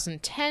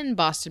 2010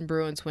 Boston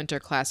Bruins Winter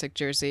Classic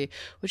jersey,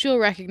 which you'll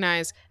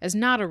recognize as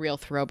not a real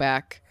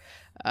throwback.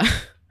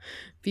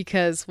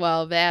 Because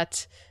while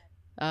that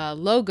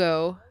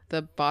logo,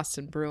 the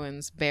Boston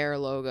Bruins bear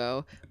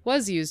logo,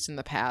 was used in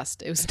the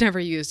past, it was never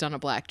used on a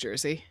black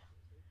jersey.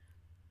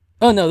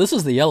 Oh, no, this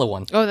is the yellow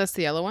one. Oh, that's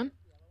the yellow one?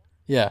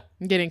 Yeah.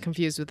 I'm getting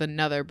confused with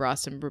another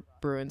Boston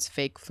Bruins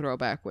fake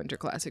throwback Winter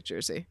Classic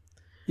jersey.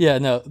 Yeah,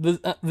 no,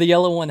 the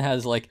yellow one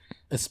has, like,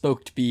 a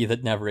spoked B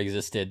that never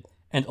existed,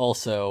 and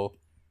also,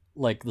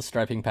 like, the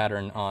striping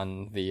pattern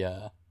on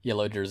the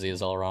yellow jersey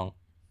is all wrong.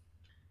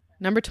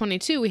 Number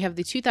 22, we have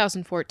the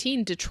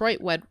 2014 Detroit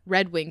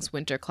Red Wings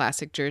Winter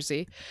Classic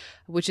jersey,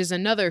 which is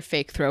another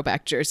fake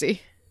throwback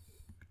jersey.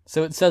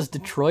 So it says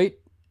Detroit,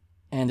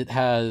 and it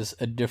has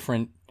a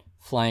different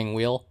flying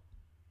wheel.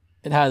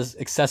 It has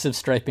excessive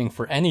striping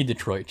for any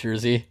Detroit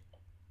jersey,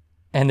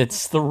 and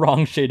it's the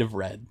wrong shade of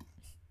red.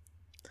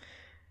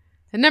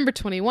 At number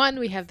 21,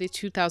 we have the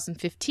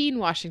 2015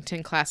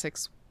 Washington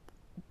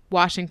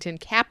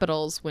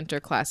Capitals Winter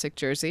Classic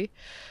jersey,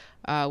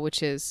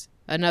 which is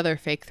another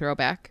fake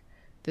throwback,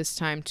 this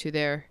time to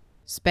their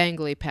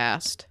spangly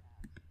past.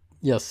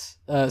 Yes,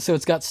 so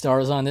it's got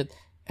stars on it,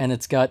 and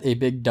it's got a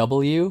big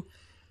W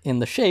in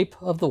the shape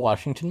of the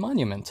Washington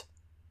Monument.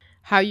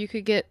 How you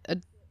could get a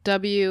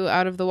W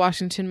out of the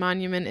Washington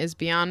Monument is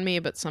beyond me,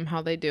 but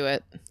somehow they do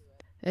it.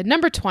 At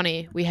number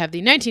 20, we have the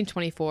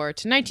 1924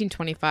 to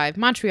 1925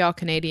 Montreal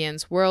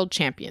Canadiens World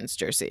Champions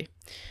jersey.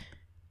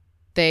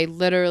 They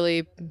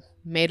literally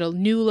made a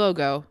new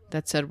logo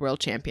that said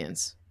World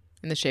Champions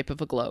in the shape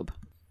of a globe.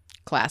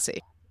 Classy.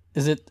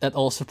 Is it at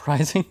all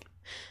surprising?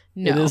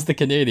 No. It is the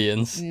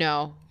Canadians.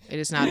 No, it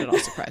is not at all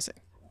surprising.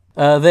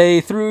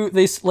 They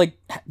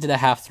did a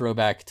half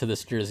throwback to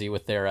this jersey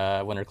with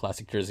their Winter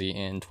Classic jersey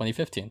in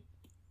 2015.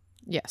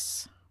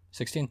 Yes.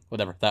 16?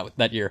 Whatever,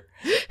 that year.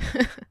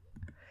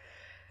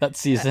 That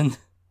season.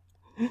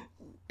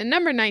 At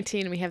number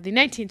 19, we have the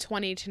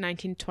 1920 to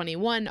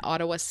 1921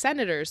 Ottawa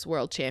Senators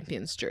World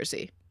Champions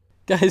jersey.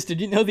 Guys, did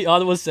you know the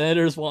Ottawa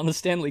Senators won the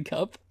Stanley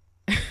Cup?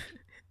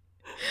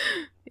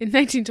 In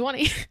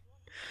 1920?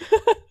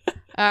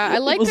 I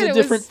like it was that a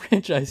different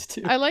franchise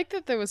too. I like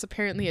that there was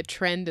apparently a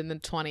trend in the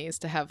 20s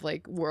to have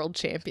like world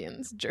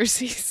champions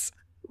jerseys.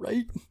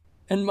 Right?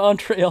 And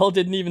Montreal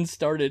didn't even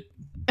start it.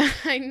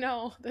 I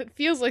know. That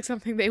feels like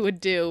something they would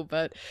do,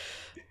 but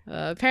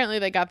apparently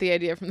they got the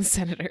idea from the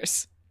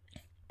Senators.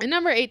 At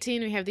number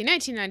 18, we have the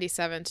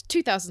 1997 to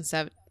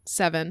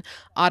 2007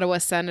 Ottawa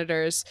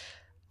Senators.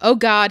 Oh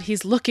God,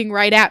 he's looking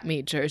right at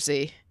me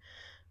jersey,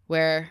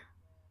 where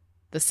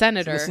the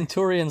senator... So the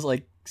Centurion's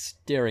like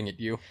staring at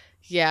you.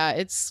 Yeah,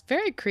 it's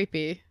very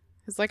creepy.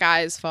 His like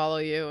eyes follow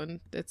you, and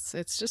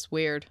it's just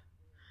weird.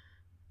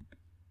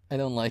 I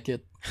don't like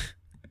it.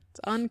 It's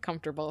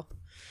uncomfortable.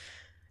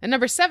 At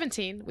number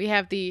 17, we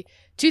have the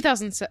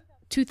 2000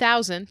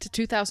 to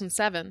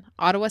 2007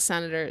 Ottawa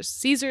Senators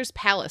Caesars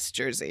Palace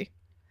jersey.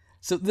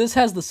 So this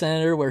has the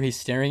Senator where he's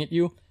staring at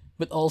you,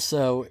 but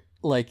also,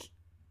 like,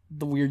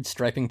 the weird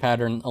striping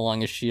pattern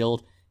along his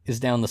shield is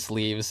down the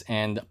sleeves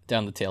and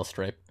down the tail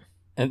stripe.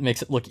 And it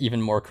makes it look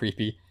even more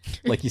creepy,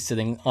 like he's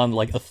sitting on,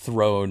 like, a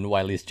throne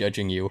while he's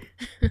judging you.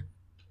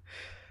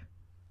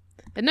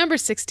 At number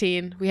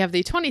 16, we have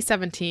the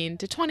 2017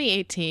 to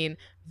 2018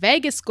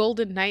 Vegas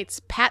Golden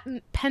Knights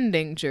patent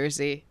pending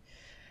jersey,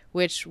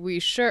 which we're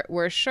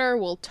sure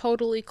will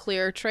totally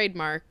clear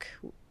trademark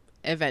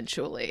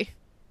eventually.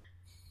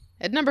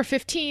 At number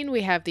 15,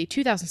 we have the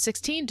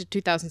 2016 to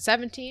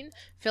 2017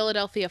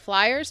 Philadelphia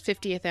Flyers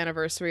 50th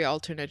anniversary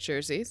alternate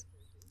jerseys.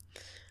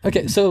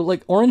 Okay, so,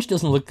 like, orange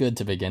doesn't look good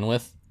to begin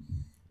with,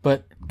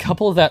 but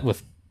couple that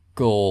with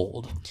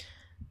gold.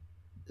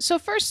 So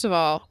first of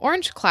all,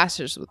 orange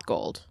clashes with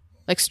gold.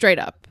 Like, straight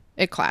up,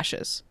 it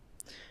clashes.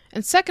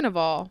 And second of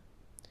all,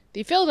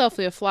 the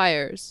Philadelphia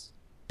Flyers'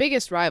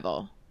 biggest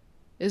rival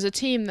is a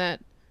team that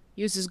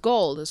uses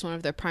gold as one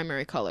of their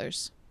primary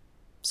colors.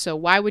 So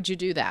why would you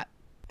do that?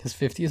 Because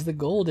 50 is the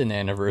golden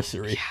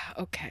anniversary.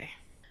 Yeah, okay.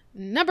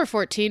 Number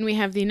 14, we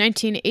have the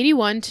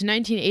 1981 to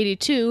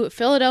 1982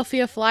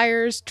 Philadelphia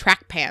Flyers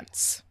track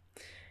pants.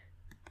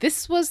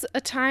 This was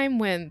a time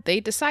when they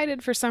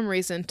decided for some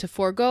reason to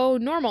forego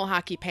normal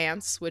hockey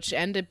pants, which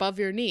end above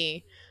your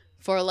knee,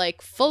 for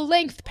like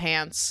full-length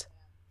pants,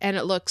 and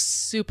it looks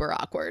super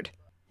awkward.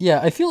 Yeah,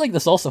 I feel like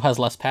this also has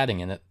less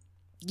padding in it.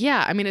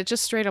 Yeah, I mean, it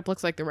just straight up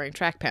looks like they're wearing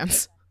track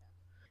pants.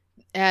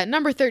 At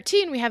number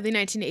 13, we have the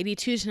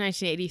 1982 to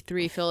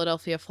 1983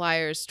 Philadelphia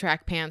Flyers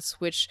track pants,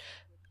 which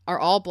are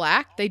all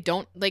black. They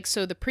don't, like,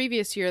 so the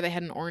previous year they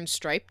had an orange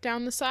stripe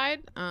down the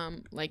side,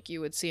 like you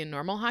would see in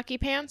normal hockey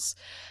pants.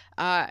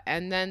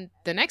 And then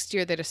the next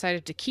year they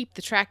decided to keep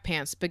the track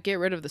pants, but get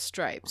rid of the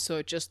stripe. So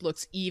it just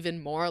looks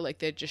even more like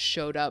they just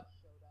showed up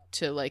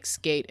to, like,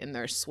 skate in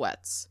their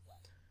sweats.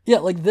 Yeah,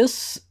 like,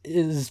 this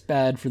is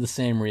bad for the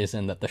same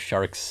reason that the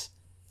Sharks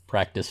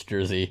practice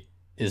jersey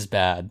is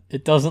bad.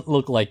 It doesn't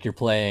look like you're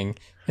playing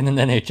in an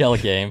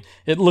NHL game.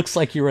 It looks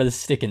like you're at a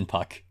stick and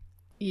puck.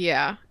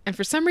 Yeah, and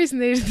for some reason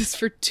they did this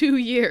for 2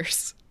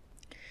 years.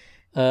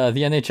 The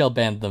NHL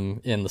banned them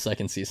in the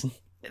second season.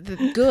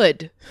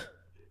 Good.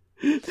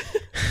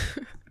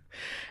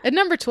 At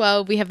number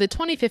 12, we have the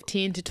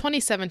 2015 to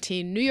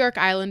 2017 New York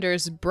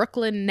Islanders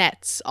Brooklyn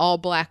Nets all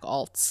black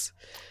alts.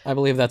 I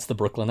believe that's the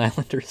Brooklyn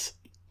Islanders.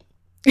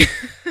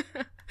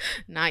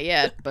 Not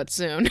yet, but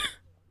soon.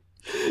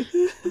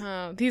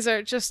 These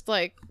are just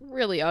like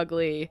really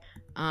ugly,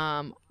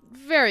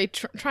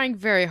 trying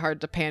very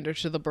hard to pander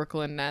to the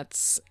Brooklyn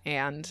Nets,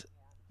 and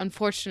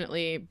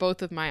unfortunately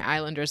both of my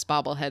Islanders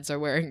bobbleheads are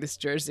wearing this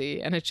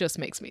jersey, and it just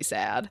makes me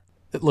sad.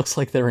 It looks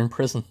like they're in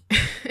prison.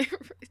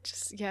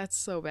 It's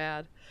so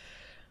bad.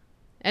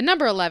 At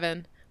number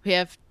 11, we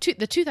have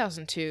the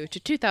 2002 to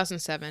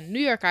 2007 New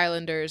York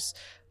Islanders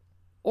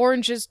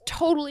Orange's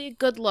Totally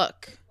Good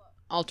Look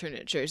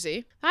alternate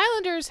jersey. The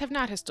Islanders have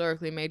not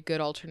historically made good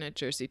alternate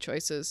jersey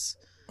choices.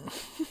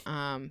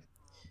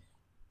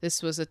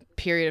 This was a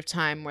period of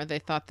time where they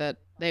thought that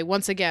they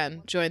once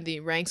again joined the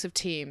ranks of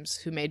teams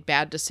who made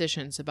bad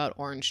decisions about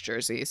orange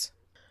jerseys.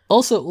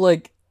 Also,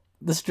 like,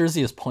 this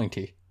jersey is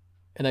pointy,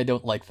 and I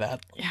don't like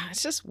that. Yeah,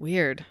 it's just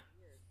weird.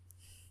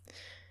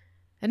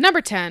 At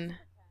number 10,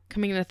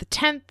 coming in at the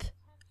 10th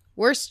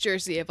worst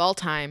jersey of all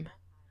time,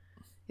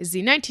 is the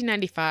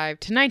 1995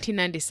 to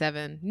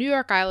 1997 New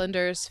York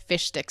Islanders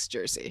Fish Sticks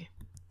jersey.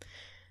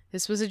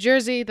 This was a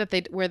jersey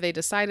where they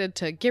decided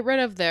to get rid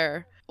of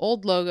their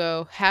old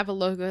logo, have a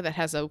logo that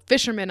has a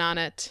fisherman on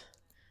it,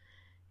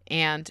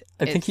 and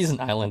I think he's an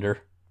Islander.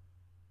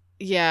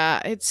 Yeah,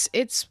 it's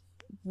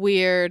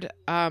weird.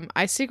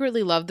 I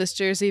secretly love this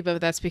jersey, but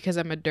that's because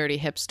I'm a dirty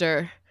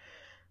hipster.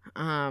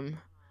 And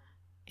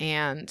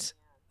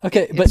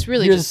okay, but it's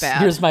really just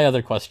bad. Here's my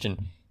other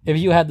question. If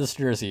you had this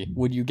jersey,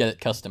 would you get it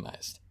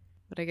customized?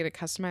 Would I get it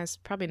customized?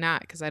 Probably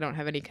not, because I don't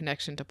have any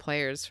connection to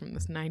players from the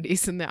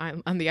 90s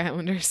on the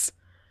Islanders.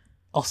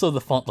 Also,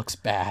 the font looks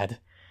bad.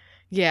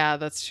 Yeah,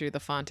 that's true. The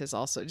font is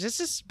also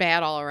just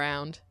bad all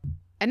around.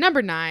 At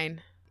number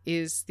 9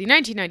 is the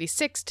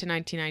 1996 to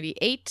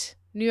 1998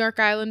 New York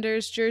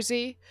Islanders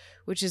jersey,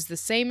 which is the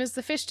same as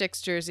the Fish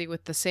Sticks jersey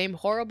with the same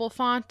horrible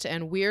font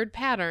and weird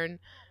pattern,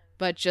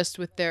 but just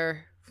with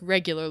their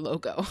regular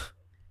logo.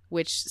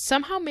 which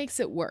somehow makes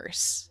it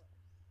worse.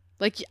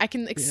 Like, I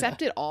can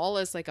accept it all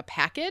as like a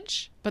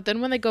package, but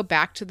then when they go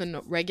back to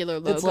the regular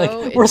logo, It's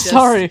like,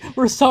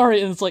 we're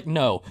sorry, and it's like,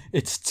 no,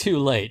 it's too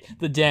late.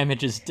 The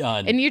damage is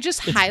done. And you're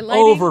just it's highlighting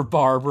over,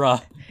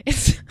 Barbara.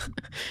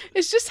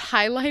 It's just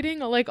highlighting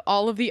like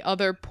all of the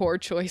other poor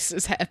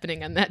choices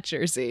happening on that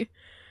jersey.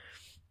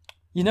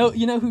 You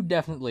know who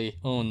definitely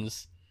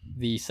owns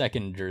the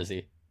second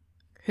jersey?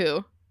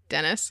 Who?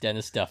 Dennis?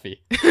 Dennis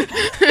Duffy.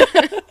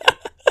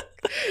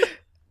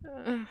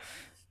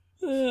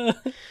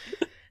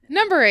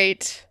 Number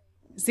 8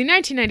 is the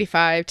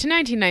 1995 to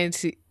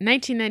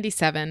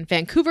 1997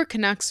 Vancouver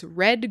Canucks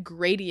red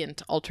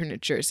gradient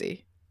alternate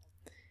jersey.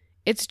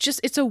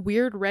 It's a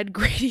weird red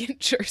gradient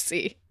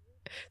jersey.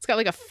 It's got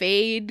like a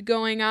fade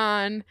going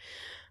on.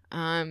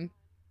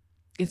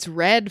 It's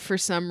red for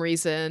some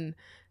reason.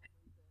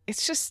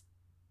 It's just,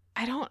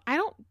 I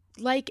don't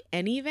like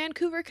any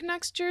Vancouver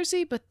Canucks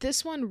jersey, but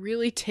this one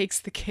really takes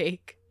the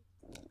cake.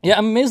 Yeah,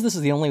 I'm amazed this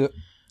is the only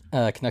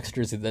Canucks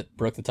jersey that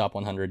broke the top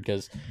 100,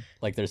 because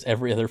like there's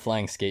every other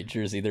flying skate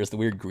jersey, there's the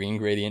weird green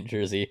gradient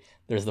jersey,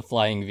 there's the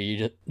flying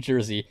V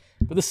jersey,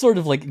 but this sort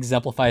of like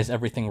exemplifies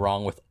everything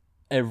wrong with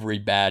every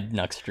bad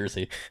Canucks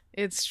jersey.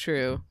 It's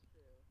true.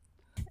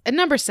 At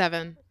number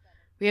 7,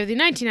 we have the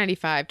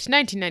 1995 to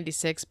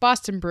 1996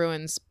 Boston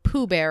Bruins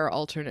Pooh Bear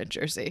alternate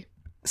jersey.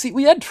 See,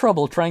 we had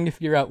trouble trying to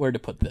figure out where to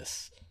put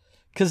this,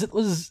 because it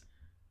was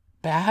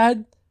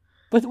bad,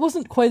 but it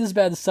wasn't quite as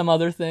bad as some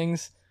other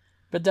things,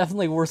 but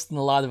definitely worse than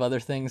a lot of other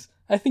things.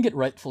 I think it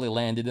rightfully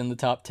landed in the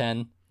top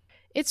 10.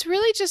 It's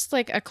really just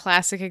like a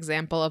classic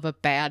example of a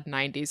bad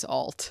 90s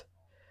alt.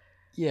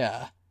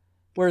 Yeah,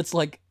 where it's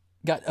like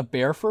got a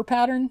bear fur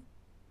pattern,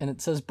 and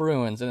it says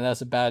Bruins, and it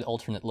has a bad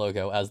alternate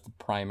logo as the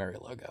primary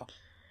logo.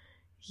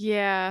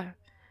 Yeah.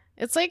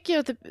 It's like,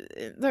 the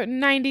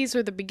 90s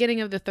were the beginning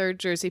of the third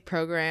jersey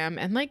program,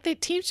 and like the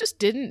teams just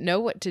didn't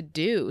know what to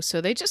do, so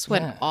they just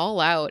went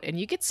all out, and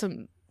you get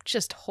some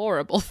just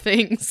horrible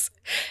things,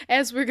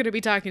 as we're going to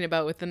be talking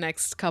about with the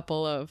next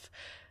couple of,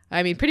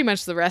 pretty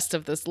much the rest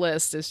of this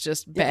list is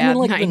just bad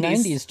 90s. The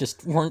 90s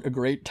just weren't a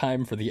great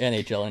time for the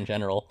NHL in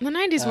general. The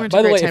 90s weren't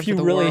a great time for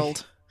the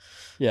world.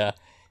 Yeah.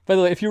 By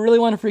the way, if you really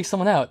want to freak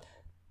someone out,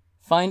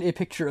 find a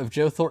picture of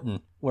Joe Thornton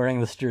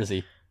wearing this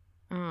jersey.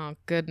 Oh,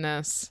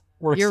 goodness.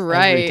 Works You're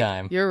right. every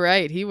time. You're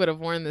right. He would have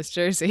worn this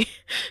jersey.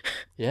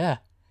 Yeah.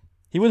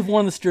 He would have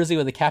worn this jersey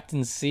with a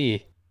Captain's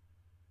C.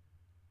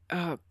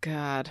 Oh,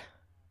 God.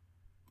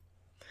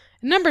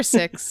 Number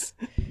 6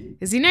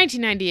 is the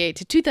 1998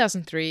 to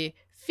 2003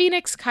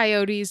 Phoenix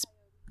Coyotes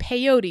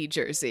peyote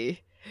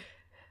jersey.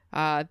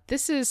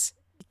 This is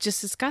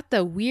just, it's got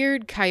the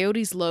weird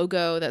Coyotes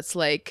logo that's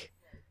like,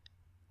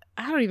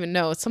 I don't even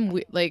know. It's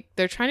some like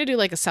they're trying to do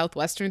like a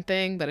Southwestern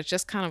thing, but it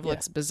just kind of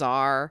looks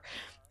bizarre.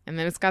 And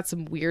then it's got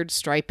some weird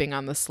striping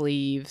on the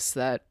sleeves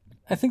that...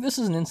 I think this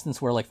is an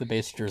instance where like the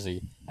base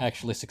jersey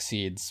actually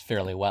succeeds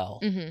fairly well.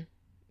 Mm-hmm.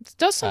 It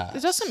does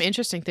some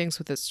interesting things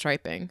with its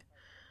striping.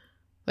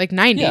 Like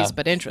 90s,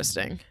 but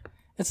interesting.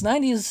 It's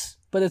 90s,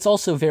 but it's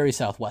also very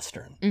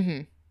Southwestern.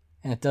 Mm-hmm.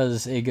 And it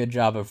does a good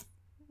job of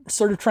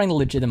sort of trying to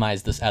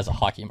legitimize this as a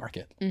hockey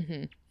market.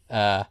 Mm-hmm.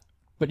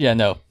 But yeah,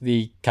 no,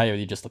 the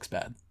Coyote just looks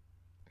bad.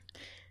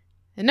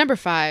 At number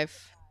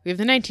 5, we have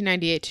the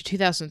 1998 to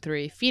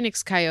 2003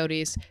 Phoenix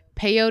Coyotes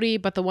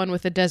peyote, but the one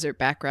with a desert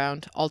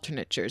background,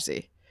 alternate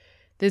jersey.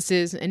 This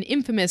is an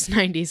infamous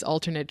 90s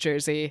alternate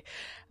jersey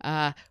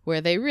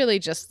where they really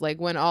just like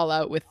went all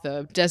out with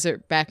the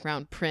desert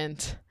background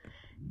print.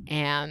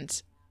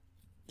 And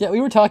yeah,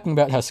 we were talking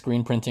about how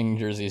screen printing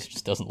jerseys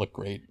just doesn't look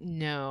great.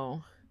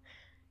 No,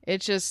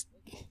 it's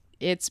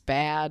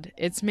bad.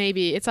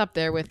 It's up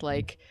there with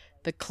like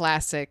the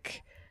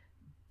classic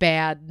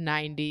bad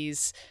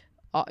 90s,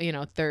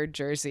 third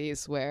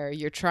jerseys where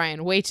you're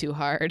trying way too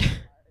hard.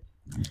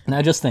 And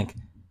I just think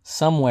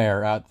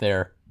somewhere out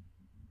there,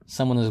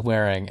 someone is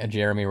wearing a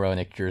Jeremy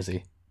Roenick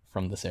jersey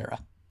from this era.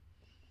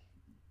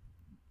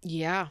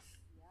 Yeah.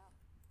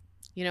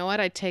 You know what?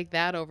 I'd take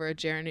that over a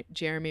Jeremy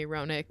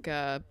Roenick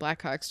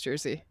Blackhawks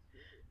jersey.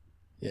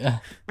 Yeah.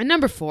 And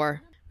number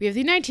 4, we have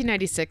the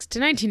 1996 to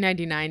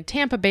 1999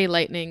 Tampa Bay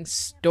Lightning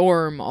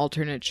Storm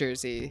alternate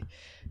jersey.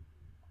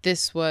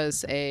 This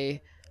was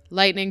a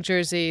Lightning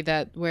jersey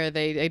where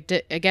they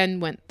again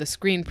went the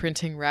screen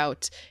printing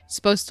route. It's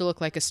supposed to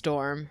look like a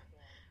storm.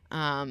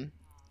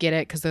 Get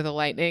it? Because they're the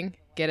Lightning.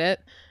 Get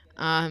it?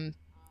 And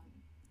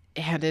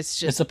it's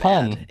just it's a bad.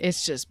 pun.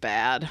 It's just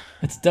bad.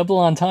 It's double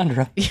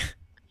entendre.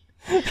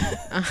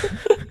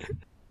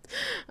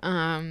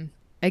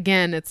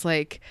 Again, it's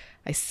like,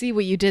 I see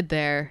what you did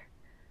there.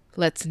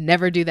 Let's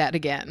never do that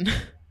again.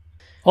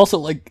 Also,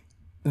 like,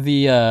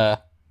 the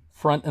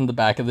front and the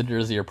back of the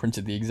jersey are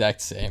printed the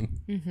exact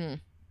same. Mm-hmm.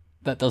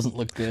 That doesn't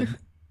look good.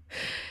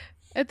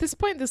 At this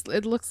point,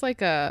 it looks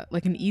like an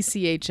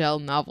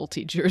ECHL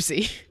novelty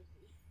jersey.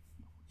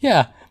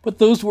 Yeah, but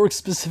those work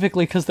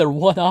specifically because they're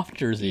one-off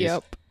jerseys.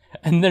 Yep.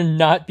 And they're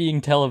not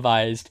being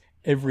televised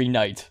every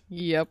night.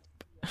 Yep.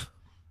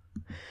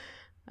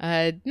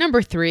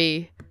 Number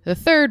 3, the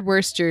third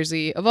worst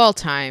jersey of all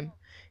time,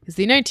 is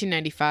the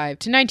 1995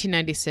 to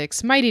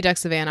 1996 Mighty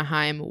Ducks of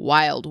Anaheim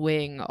Wild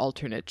Wing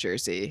alternate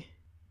jersey.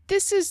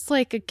 This is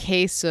like a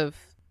case of,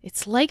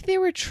 it's like they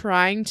were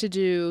trying to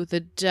do the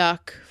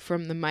duck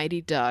from the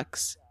Mighty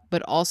Ducks,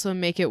 but also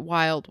make it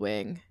Wild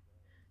Wing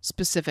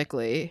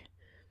specifically.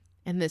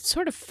 And it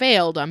sort of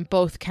failed on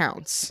both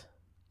counts.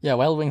 Yeah,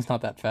 Wild Wing's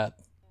not that fat.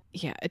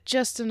 Yeah,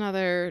 just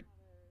another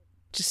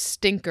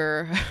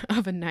stinker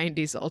of a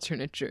 90s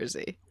alternate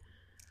jersey.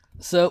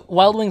 So,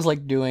 Wild Wing's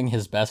like doing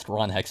his best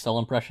Ron Hextall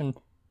impression,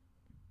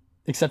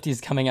 except he's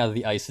coming out of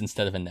the ice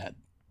instead of a net.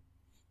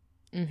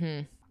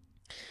 Mm-hmm.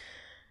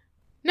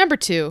 Number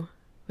 2,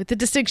 with the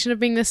distinction of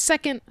being the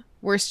second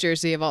worst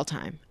jersey of all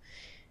time.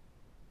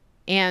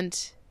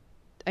 And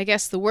I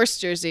guess the worst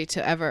jersey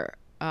to ever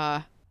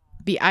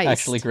be iced.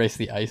 Actually grace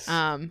the ice.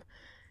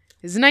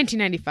 Is the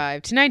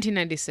 1995 to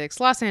 1996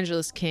 Los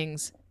Angeles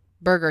Kings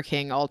Burger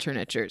King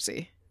alternate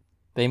jersey.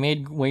 They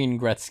made Wayne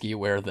Gretzky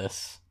wear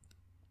this.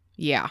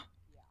 Yeah.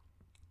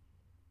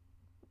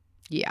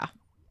 Yeah.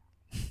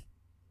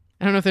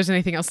 I don't know if there's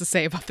anything else to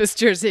say about this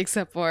jersey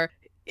except for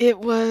it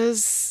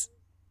was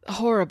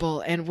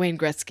horrible, and Wayne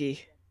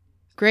Gretzky,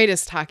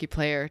 greatest hockey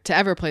player to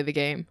ever play the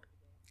game,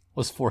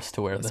 was forced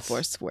to wear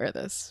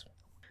this.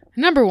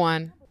 Number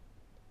 1,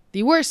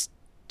 the worst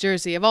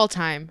jersey of all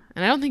time,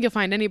 and I don't think you'll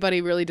find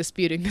anybody really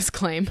disputing this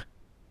claim,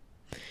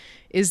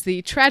 is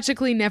the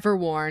tragically never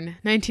worn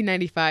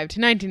 1995 to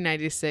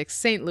 1996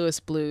 St. Louis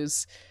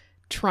Blues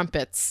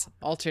Trumpets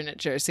alternate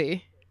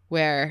jersey,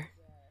 where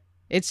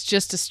it's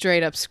just a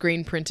straight up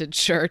screen printed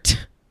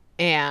shirt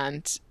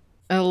and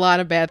a lot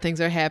of bad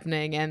things are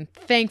happening, and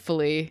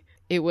thankfully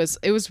it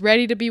was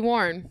ready to be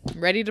worn,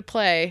 ready to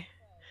play,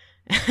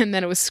 and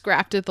then it was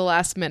scrapped at the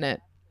last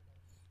minute.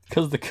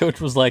 Because the coach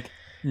was like,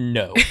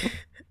 no.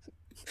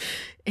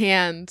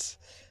 And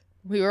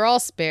we were all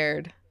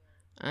spared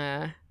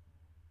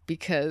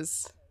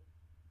because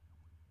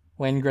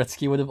Wayne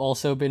Gretzky would have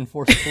also been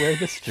forced to wear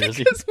this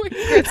jersey. Because Wayne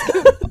Gretzky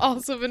would have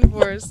also been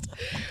forced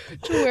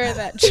to wear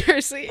that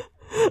jersey.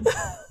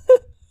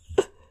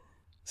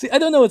 See, I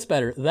don't know what's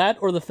better, that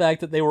or the fact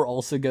that they were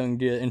also going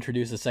to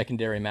introduce a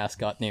secondary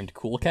mascot named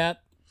Cool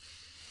Cat.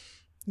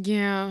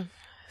 Yeah,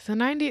 the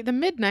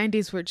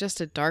mid-90s were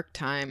just a dark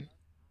time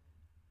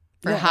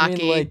for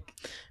hockey,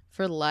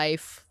 for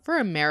life, for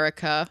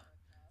America.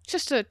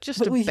 Just a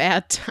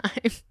bad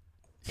time.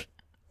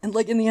 And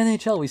like in the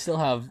NHL, we still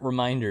have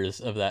reminders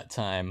of that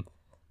time,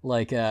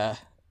 like the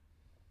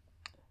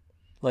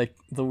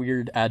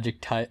weird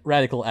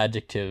radical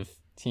adjective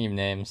team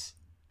names.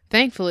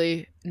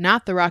 Thankfully,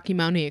 not the Rocky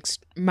Mountain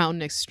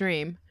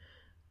Extreme,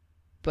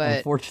 but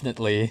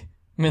unfortunately,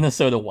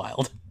 Minnesota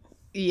Wild.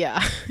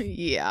 Yeah.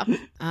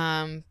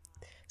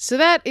 So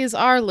that is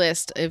our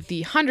list of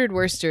the 100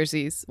 worst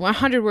jerseys,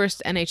 100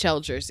 worst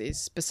NHL jerseys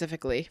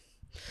specifically.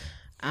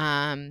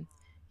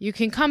 You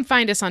can come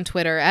find us on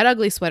Twitter at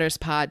Ugly Sweaters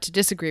Pod to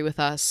disagree with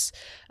us,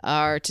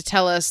 or to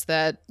tell us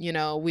that,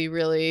 we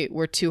really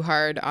were too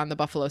hard on the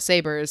Buffalo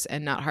Sabres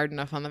and not hard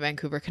enough on the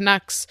Vancouver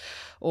Canucks,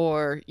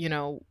 or,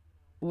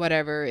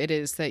 whatever it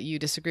is that you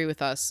disagree with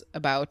us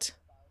about.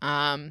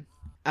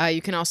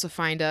 You can also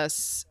find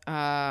us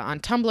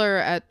on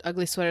Tumblr at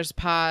Ugly Sweaters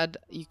Pod.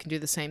 You can do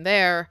the same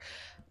there.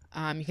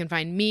 You can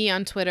find me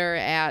on Twitter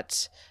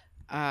at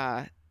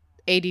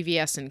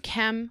ADVS and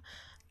Chem.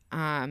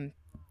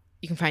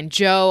 You can find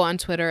Joe on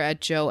Twitter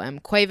at Joe M.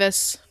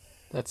 Cuevas.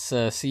 That's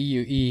Cuevas.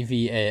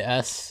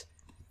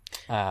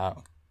 At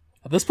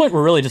this point,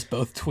 we're really just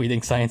both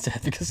tweeting science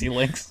advocacy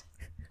links.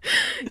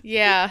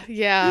 Yeah.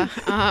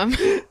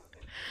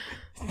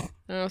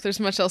 I don't know if there's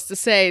much else to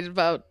say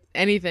about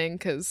anything,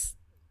 because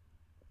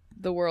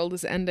the world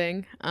is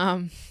ending.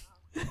 But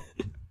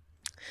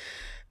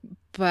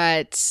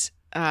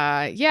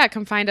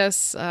come find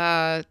us.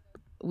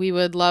 We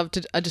would love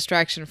a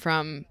distraction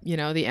from,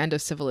 the end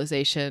of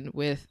civilization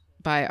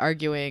by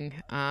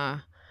arguing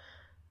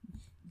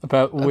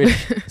about which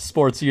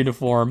sports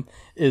uniform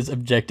is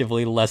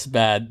objectively less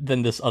bad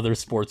than this other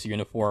sports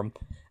uniform,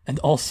 and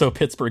also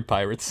Pittsburgh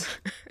Pirates.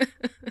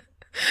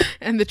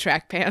 And the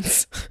track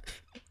pants.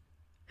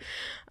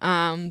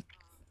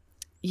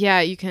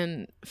 You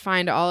can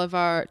find all of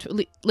our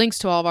links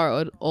to all of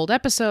our old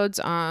episodes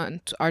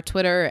on our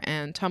Twitter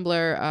and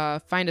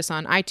Tumblr. Find us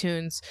on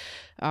iTunes.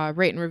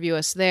 Rate and review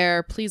us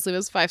there. Please leave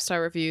us 5-star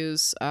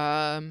reviews.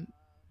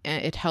 And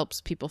it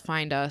helps people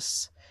find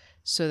us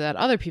so that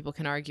other people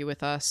can argue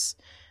with us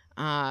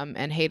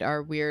and hate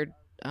our weird,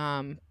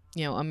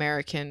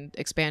 American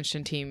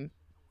expansion team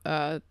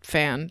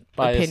fan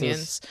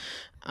biases.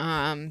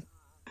 Opinions.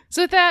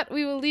 So with that,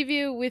 we will leave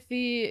you with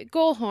the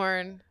goal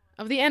horn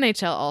of the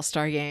NHL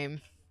All-Star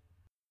Game.